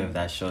forgive,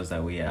 that shows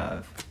that we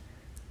have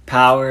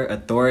power,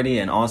 authority,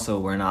 and also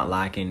we're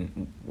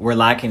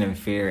lacking in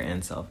fear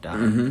and self-doubt.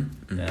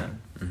 Mm-hmm. Yeah.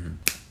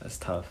 Mm-hmm. That's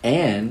tough.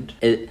 And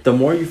the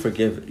more you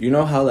forgive, you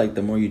know how like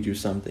the more you do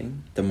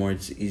something, the more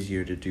it's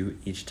easier to do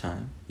each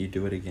time you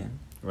do it again.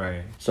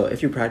 Right. So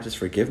if you practice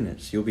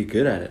forgiveness, you'll be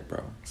good at it,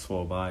 bro.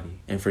 Swole body.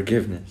 And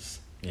forgiveness.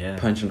 Yeah.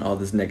 Punching all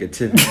this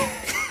negativity.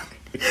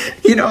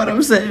 You know what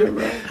I'm saying,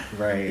 bro?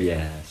 Right.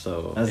 Yeah,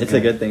 so That's it's good.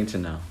 a good thing to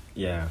know.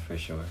 Yeah, for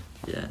sure.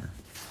 Yeah.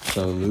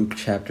 So Luke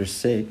chapter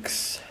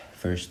 6,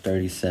 verse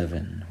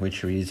 37,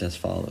 which reads as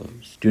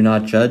follows. Do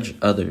not judge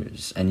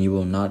others, and you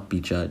will not be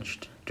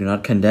judged. Do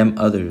not condemn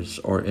others,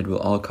 or it will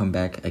all come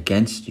back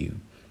against you.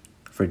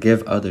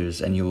 Forgive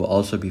others, and you will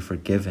also be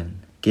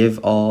forgiven. Give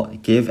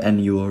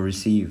and you will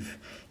receive.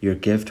 Your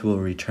gift will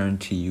return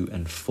to you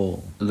in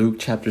full. Luke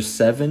chapter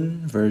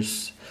 7,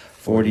 verse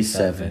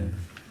 47.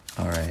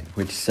 All right,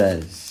 which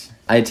says,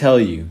 I tell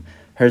you,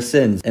 her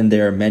sins, and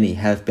there are many,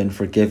 have been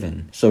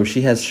forgiven. So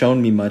she has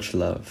shown me much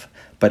love.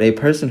 But a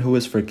person who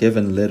is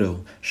forgiven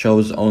little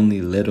shows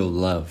only little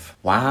love.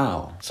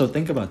 Wow. So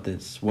think about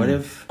this. What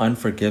if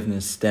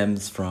unforgiveness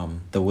stems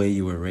from the way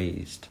you were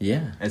raised?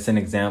 Yeah. It's an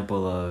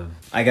example of,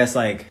 I guess,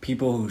 like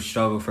people who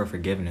struggle for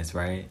forgiveness,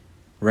 right?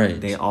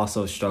 Right. They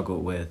also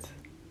struggled with.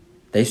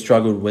 They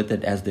struggled with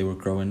it as they were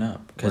growing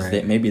up. Because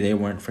Right. maybe they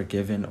weren't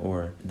forgiven,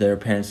 or their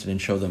parents didn't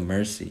show them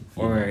mercy.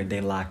 you Or know?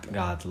 they lacked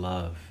God's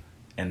love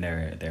in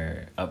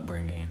their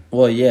upbringing.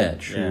 Well, yeah,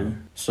 true. Yeah.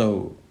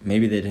 So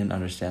maybe they didn't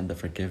understand the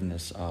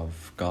forgiveness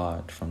of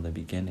God from the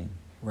beginning,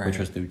 which Right.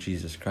 was through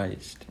Jesus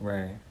Christ.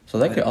 Right. So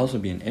that could also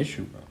be an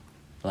issue, bro.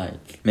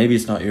 Like, maybe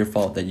it's not your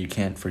fault that you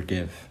can't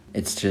forgive.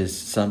 It's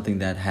just something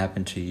that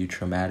happened to you,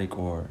 traumatic,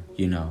 or,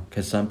 you know,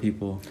 because some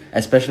people,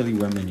 especially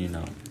women, you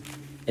know,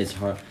 it's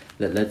hard.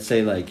 Let's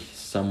say, like,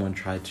 someone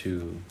tried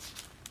to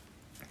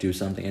do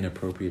something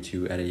inappropriate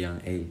to you at a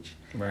young age.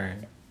 Right.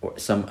 Or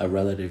a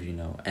relative, you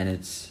know, and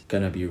it's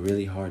gonna be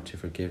really hard to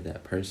forgive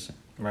that person.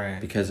 Right.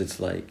 Because it's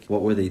like,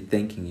 what were they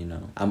thinking, you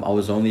know? I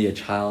was only a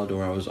child,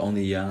 or I was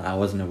only young. I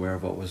wasn't aware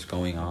of what was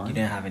going on. You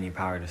didn't have any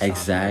power to stop it.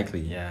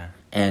 Exactly. Yeah.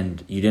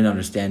 And you didn't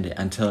understand it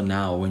until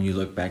now, when you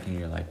look back and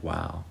you're like,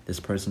 wow,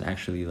 this person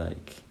actually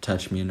like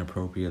touched me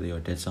inappropriately or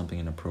did something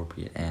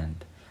inappropriate.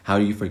 And how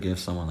do you forgive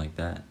someone like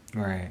that?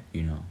 Right.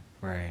 You know?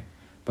 Right.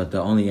 But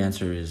the only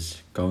answer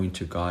is going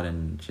to God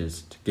and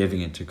just giving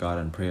it to God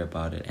and pray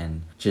about it,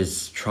 and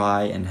just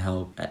try and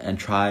help and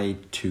try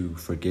to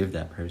forgive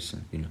that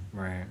person, you know.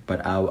 Right.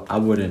 But I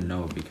wouldn't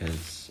know,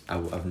 because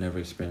I've never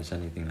experienced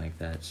anything like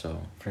that,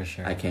 so For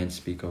sure. I can't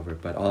speak over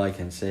it. But all I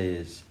can say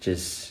is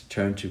just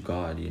turn to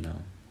God, you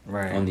know.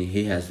 Right. Only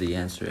He has the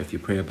answer. If you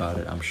pray about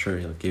it, I'm sure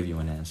He'll give you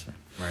an answer.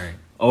 Right.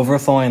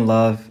 Overflowing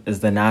love is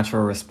the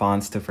natural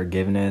response to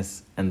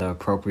forgiveness and the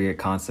appropriate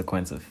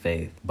consequence of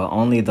faith. But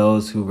only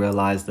those who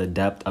realize the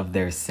depth of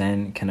their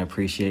sin can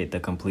appreciate the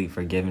complete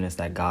forgiveness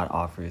that God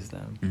offers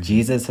them. Mhm.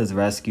 Jesus has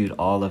rescued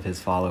all of his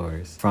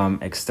followers from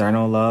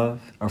external love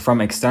or from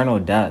external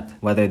death,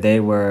 whether they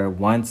were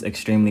once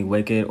extremely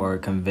wicked or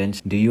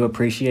convinced. Do you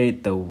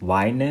appreciate the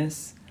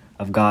wideness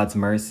of God's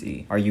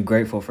mercy? Are you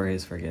grateful for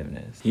his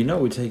forgiveness? You know,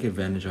 we take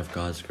advantage of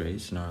God's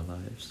grace in our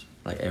lives,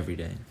 like every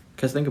day.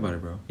 Because think about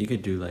it, bro. You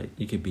could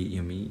beat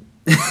your meat.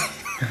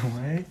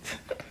 What?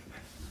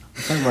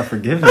 I'm talking about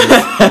forgiveness.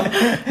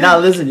 Now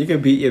listen, you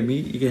can beat your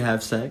meat, you can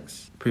have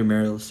sex,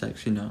 premarital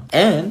sex, you know.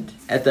 And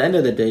at the end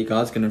of the day,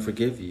 God's gonna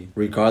forgive you,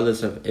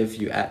 regardless of if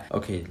you act.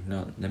 Okay,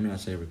 no, let me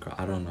not say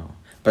I don't know.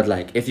 But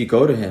like, if you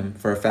go to Him,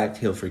 for a fact,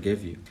 He'll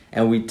forgive you.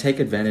 And we take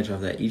advantage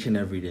of that each and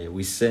every day.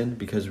 We sin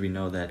because we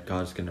know that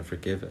God's gonna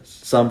forgive us.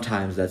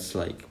 Sometimes that's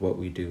like what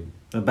we do.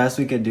 The best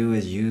we could do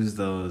is use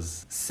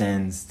those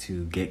sins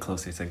to get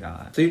closer to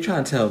God. So you're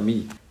trying to tell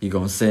me you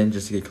gonna sin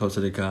just to get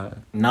closer to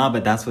God? Nah,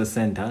 but that's what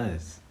sin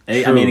does.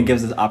 I True. mean, it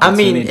gives us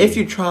opportunity. if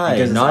you try it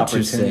gives us not to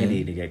opportunity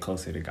sin. to get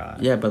closer to God.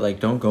 Yeah, but like,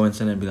 don't go and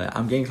sin and be like,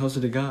 I'm getting closer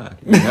to God.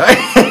 You know?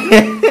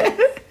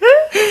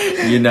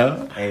 You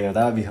know? Hey, yo,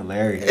 that would be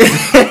hilarious.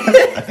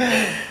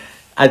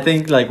 I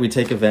think like we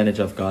take advantage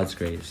of God's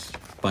grace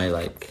by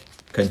like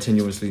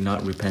continuously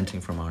not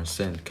repenting from our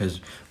sin,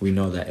 because we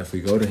know that if we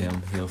go to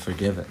Him, He'll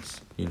forgive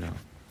us, you know.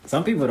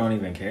 Some people don't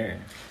even care.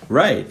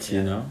 Right,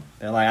 you know.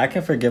 They're like, I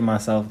can forgive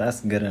myself. That's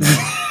good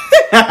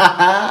enough.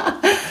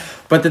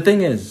 But the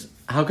thing is,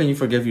 how can you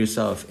forgive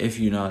yourself if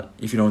you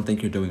don't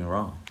think you're doing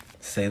wrong?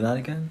 Say that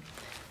again?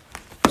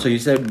 So you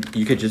said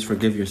you could just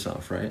forgive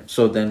yourself, right?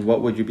 So then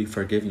what would you be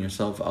forgiving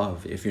yourself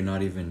of if you're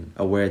not even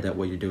aware that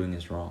what you're doing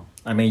is wrong?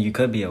 I mean, you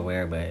could be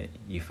aware, but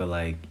you feel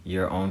like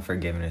your own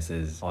forgiveness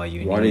is all you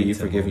need. What are you to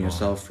forgiving move on.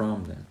 yourself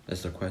from then?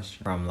 That's the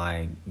question. From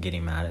like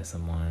getting mad at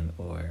someone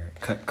or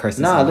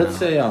cursing Nah, someone let's out.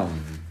 say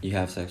you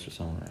have sex with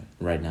someone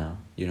right now,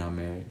 you're not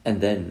married,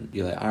 and then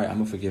you're like, all right, I'm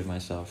gonna forgive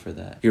myself for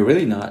that. You're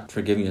really not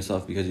forgiving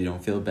yourself because you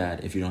don't feel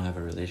bad if you don't have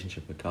a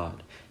relationship with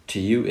God. To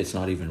you, it's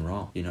not even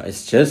wrong, you know.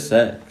 It's just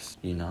sex,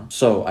 you know.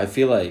 So I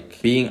feel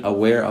like being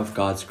aware of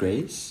God's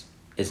grace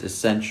is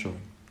essential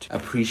to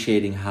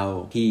appreciating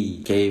how He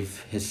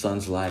gave His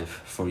Son's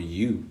life for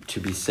you to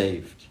be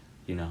saved,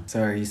 you know.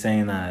 So are you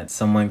saying that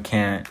someone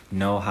can't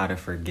know how to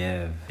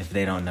forgive if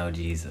they don't know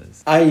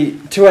Jesus?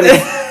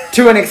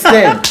 To an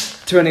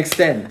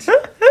extent,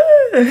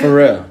 for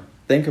real.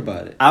 Think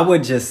about it. I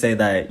would just say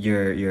that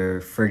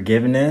your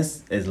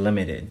forgiveness is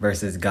limited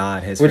versus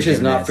God, his Which forgiveness.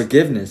 is not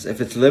forgiveness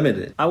if it's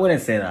limited. I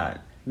wouldn't say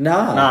that.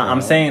 Nah, Nah, I'm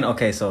bro. saying,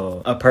 okay,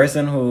 so a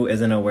person who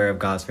isn't aware of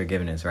God's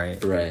forgiveness,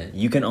 right? Right.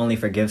 You can only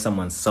forgive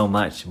someone so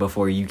much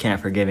before you can't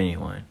forgive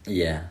anyone.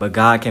 Yeah. But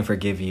God can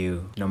forgive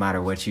you no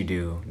matter what you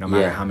do, no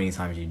matter Yeah. how many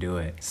times you do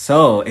it.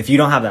 So if you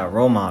don't have that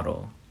role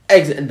model,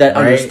 That right,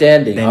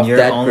 understanding then of you're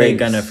that only grace.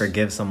 gonna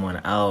forgive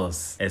someone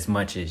else as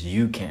much as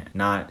you can,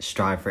 not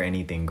strive for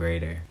anything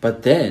greater.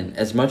 But then,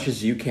 as much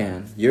as you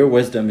can, your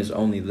wisdom is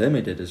only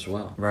limited as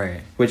well.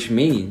 Right. Which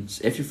means,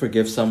 if you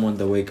forgive someone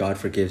the way God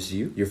forgives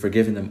you, you're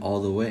forgiving them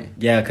all the way.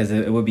 Yeah, because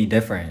it would be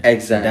different.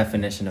 Exactly. The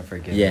definition of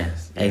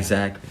forgiveness. Yeah,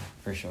 exactly.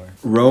 For sure.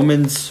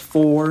 Romans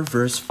 4,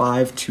 verse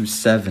 5 to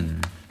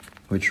 7,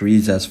 which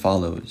reads as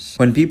follows.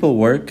 When people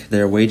work,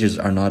 their wages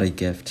are not a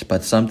gift,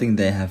 but something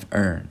they have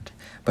earned.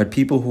 But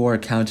people who are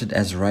counted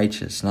as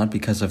righteous, not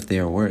because of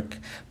their work,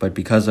 but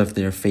because of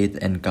their faith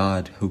in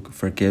God who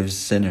forgives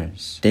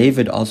sinners.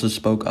 David also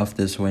spoke of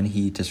this when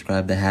he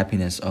described the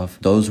happiness of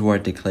those who are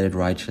declared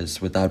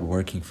righteous without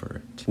working for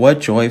it. What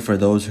joy for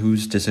those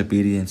whose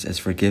disobedience is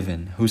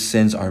forgiven, whose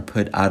sins are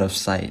put out of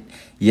sight.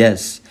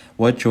 Yes,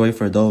 what joy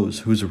for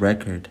those whose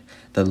record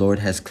the Lord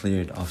has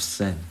cleared of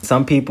sin.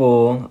 Some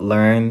people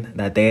learn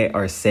that they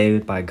are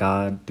saved by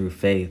God through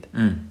faith.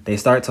 They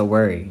start to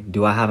worry,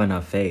 do I have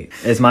enough faith?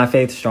 Is my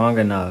faith strong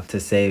enough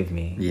to save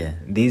me? Yeah.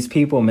 These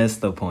people miss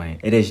the point.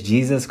 It is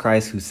Jesus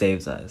Christ who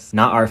saves us,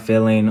 not our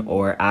feeling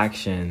or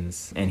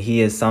actions. And he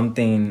is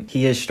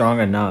strong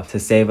enough to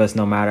save us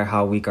no matter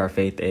how weak our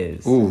faith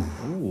is. Ooh.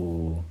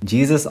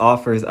 Jesus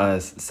offers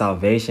us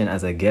salvation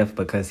as a gift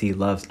because he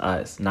loves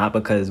us, not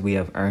because we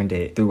have earned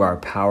it through our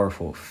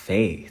powerful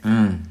faith.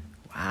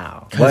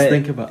 Wow. Because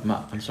think about...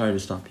 I'm sorry to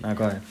stop you. No,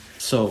 go ahead.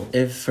 So,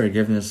 if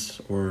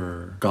forgiveness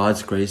or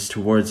God's grace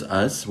towards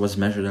us was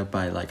measured up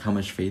by like how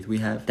much faith we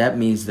have, that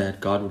means that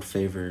God would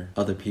favor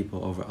other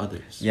people over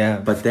others. Yeah.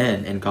 But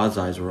then, in God's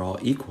eyes, we're all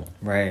equal.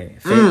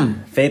 Right.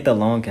 Faith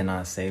alone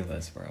cannot save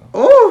us, bro.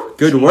 Oh,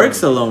 good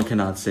works alone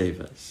cannot save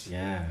us.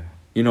 Yeah.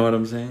 You know what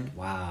I'm saying?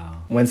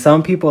 Wow. When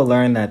some people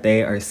learn that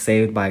they are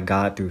saved by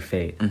God through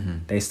faith,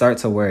 they start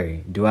to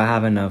worry, do I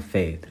have enough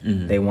faith?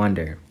 They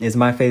wonder, is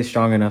my faith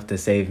strong enough to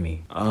save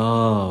me?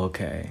 Oh,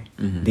 okay.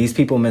 These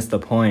people miss the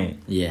point.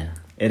 Yeah.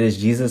 It is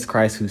Jesus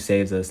Christ who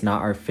saves us,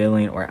 not our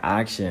feeling or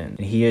action.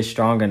 And he is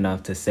strong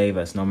enough to save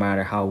us no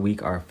matter how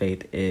weak our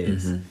faith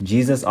is.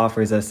 Jesus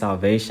offers us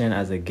salvation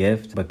as a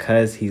gift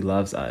because he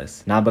loves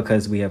us, not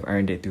because we have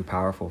earned it through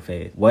powerful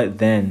faith. What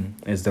then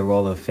is the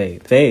role of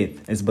faith?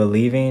 Faith is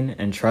believing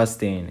and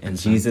trusting in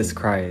Jesus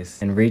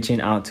Christ and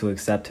reaching out to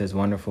accept his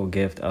wonderful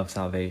gift of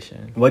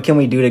salvation. What can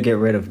we do to get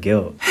rid of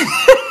guilt?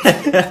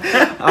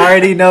 I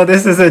already know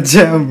this is a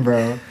gem,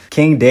 bro.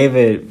 King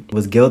David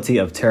was guilty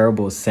of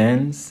terrible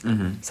sins,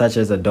 such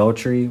as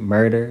adultery,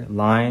 murder,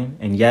 lying,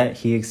 and yet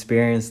he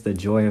experienced the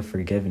joy of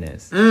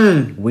forgiveness.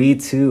 We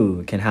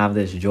too can have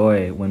this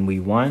joy when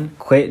we, 1,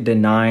 quit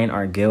denying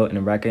our guilt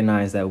and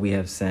recognize that we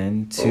have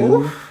sinned.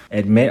 2,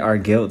 admit our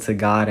guilt to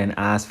God and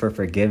ask for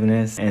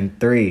forgiveness. And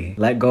 3,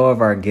 let go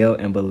of our guilt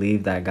and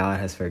believe that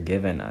God has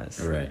forgiven us.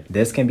 Right.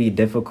 This can be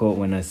difficult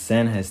when a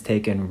sin has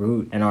taken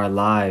root in our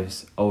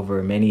lives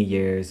over many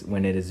years,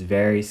 when it is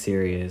very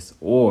serious,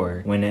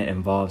 or when it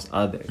involves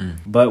others.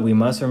 But we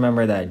must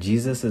remember that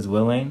Jesus is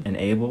willing and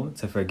able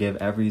to forgive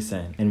every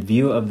sin. In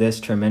view of this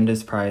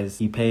tremendous price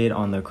he paid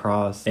on the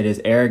cross, it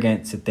is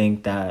arrogant to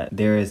think that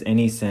there is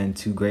any sin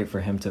too great for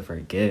him to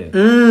forgive.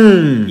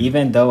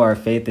 Even though our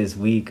faith is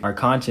weak, our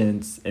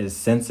conscience is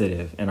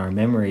sensitive and our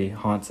memory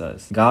haunts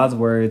us. God's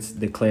words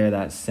declare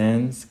that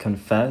sins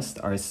confessed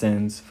are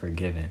sins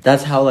forgiven.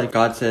 That's how like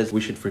God says we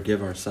should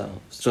forgive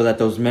ourselves, so that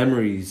those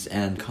memories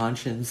and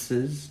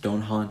consciences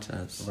don't haunt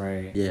us.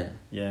 Right. Yeah.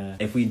 Yeah.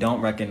 If we don't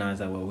recognize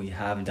that what we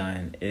have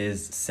done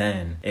is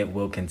sin, it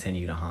will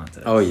continue to haunt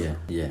us. Oh yeah.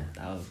 Yeah.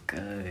 That was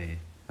good.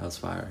 That was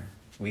fire.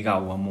 We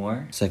got one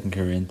more. 2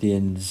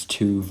 Corinthians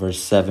 2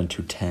 verse 7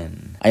 to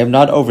 10. I am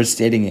not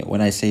overstating it when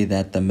I say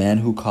that the man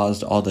who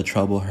caused all the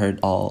trouble hurt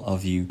all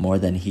of you more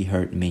than he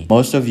hurt me.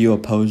 Most of you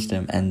opposed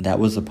him, and that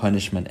was a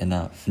punishment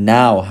enough.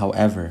 Now,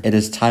 however, it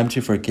is time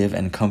to forgive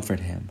and comfort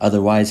him.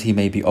 Otherwise, he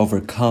may be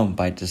overcome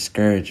by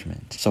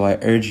discouragement. So I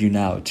urge you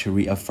now to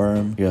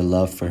reaffirm your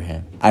love for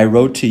him. I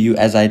wrote to you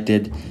as I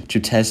did to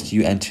test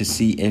you and to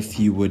see if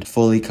you would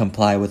fully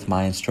comply with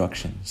my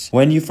instructions.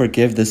 When you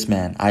forgive this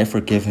man, I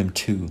forgive him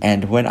too.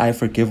 And when I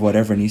forgive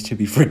whatever needs to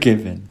be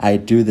forgiven, I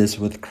do this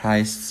with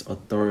Christ's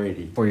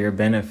authority. For your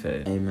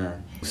benefit.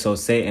 Amen. So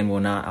Satan will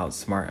not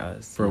outsmart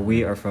us, for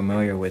we are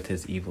familiar with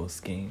his evil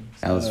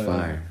schemes. That was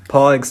fire.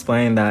 Paul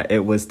explained that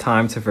it was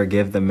time to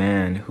forgive the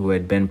man who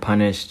had been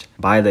punished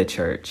by the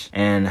church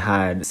and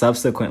had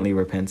subsequently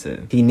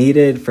repented. He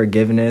needed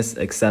forgiveness,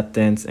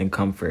 acceptance, and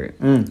comfort.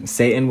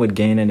 Satan would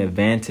gain an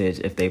advantage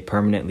if they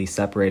permanently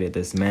separated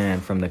this man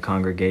from the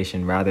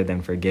congregation rather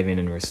than forgiving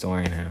and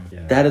restoring him.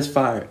 That is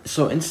fire.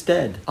 So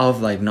instead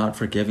of like not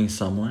forgiving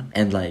someone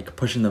and like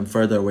pushing them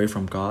further away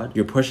from God,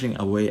 you're pushing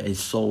away a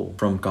soul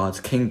from God's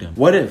kingdom.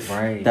 What if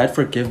Right. that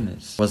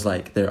forgiveness was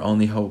like their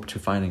only hope to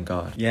finding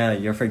God? Yeah,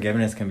 your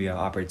forgiveness can be an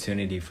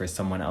opportunity for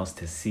someone else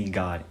to see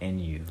God in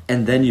you.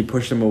 And then you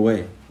push them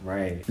away.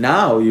 Right.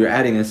 Now you're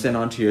adding a sin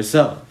onto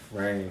yourself.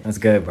 Right. That's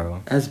good, bro.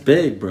 That's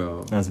big,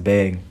 bro. That's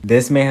big.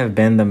 This may have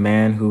been the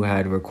man who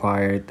had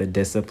required the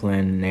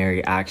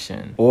disciplinary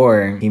action,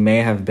 or he may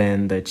have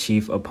been the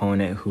chief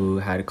opponent who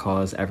had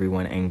caused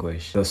everyone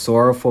anguish. The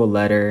sorrowful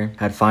letter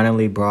had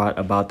finally brought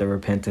about the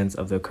repentance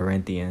of the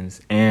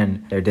Corinthians,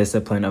 and their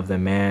discipline of the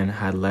man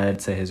had led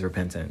to his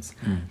repentance.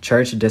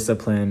 Church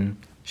discipline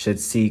should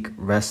seek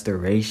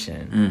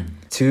restoration.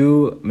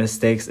 2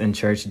 mistakes in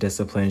church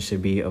discipline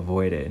should be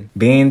avoided: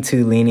 being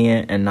too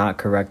lenient and not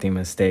correcting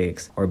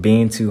mistakes, or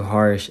being too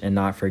harsh and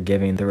not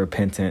forgiving the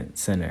repentant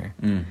sinner.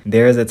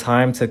 There is a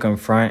time to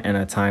confront and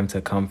a time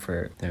to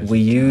comfort. We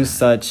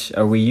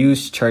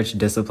use church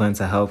discipline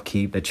to help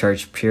keep the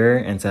church pure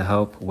and to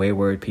help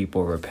wayward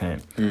people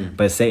repent.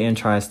 But Satan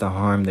tries to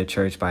harm the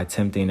church by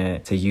tempting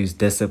it to use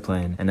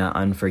discipline in an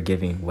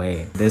unforgiving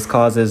way. This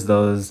causes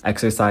those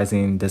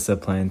exercising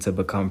discipline to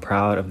become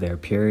proud of their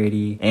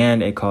purity,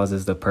 and it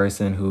causes the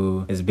person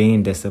who is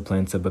being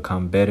disciplined to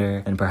become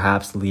bitter and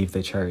perhaps leave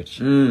the church.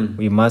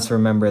 We must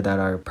remember that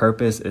our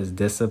purpose is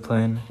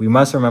discipline. We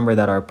must remember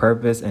that our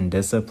purpose and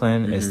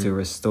discipline is to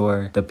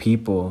restore the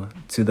people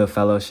to the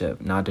fellowship,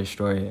 not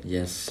destroy it.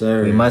 Yes,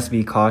 sir. We must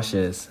be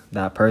cautious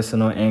that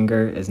personal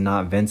anger is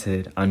not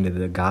vented under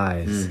the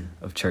guise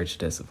of church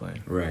discipline.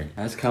 Right.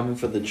 That's coming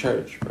for the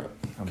church, bro.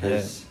 I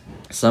Because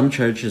some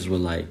churches will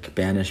like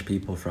banish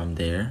people from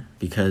there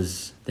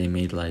because they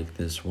made like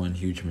this one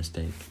huge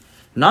mistake.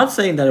 Not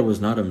saying that it was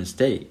not a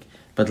mistake,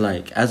 but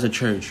like as a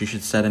church, you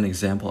should set an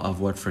example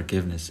of what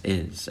forgiveness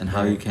is and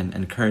how you can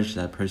encourage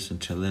that person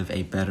to live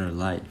a better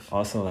life.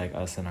 Also, like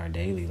us in our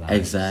daily lives.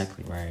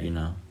 Exactly. Right. You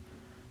know.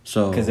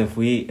 So Because if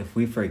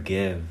we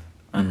forgive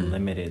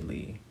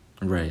unlimitedly,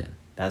 right.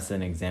 that's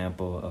an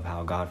example of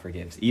how God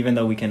forgives. Even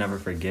though we can never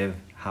forgive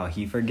how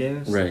He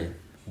forgives, Right.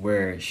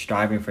 we're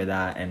striving for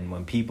that. And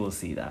when people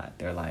see that,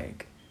 they're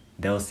like,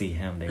 they'll see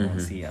Him, they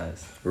won't see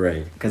us.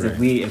 Right. Because right.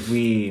 if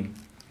we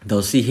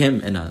they'll see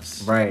him in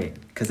us. right,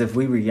 because if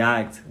we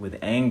react with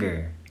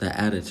anger, The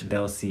attitude.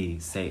 they'll see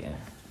Satan.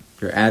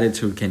 Your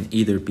attitude can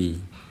either be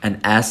an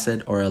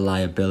asset or a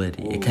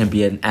liability. It can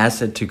be an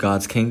asset to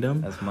God's kingdom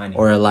That's money.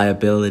 or a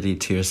liability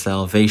to your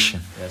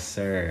salvation. Yes,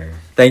 sir.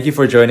 Thank you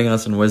for joining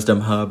us on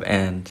Wisdom Hub,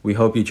 and we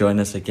hope you join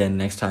us again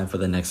next time for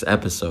the next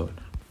episode.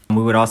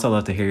 We would also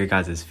love to hear your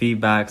guys'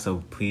 feedback,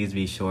 so please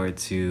be sure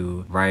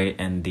to write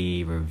in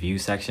the review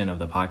section of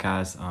the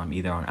podcast,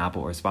 either on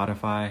Apple or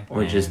Spotify.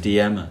 Or just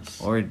DM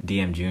us. Or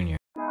DM Junior.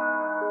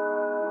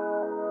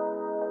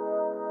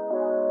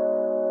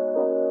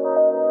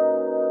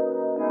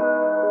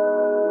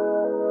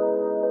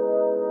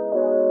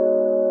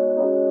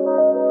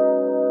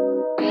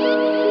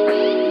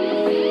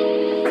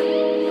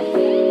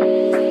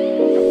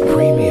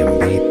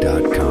 Premiumbeat.com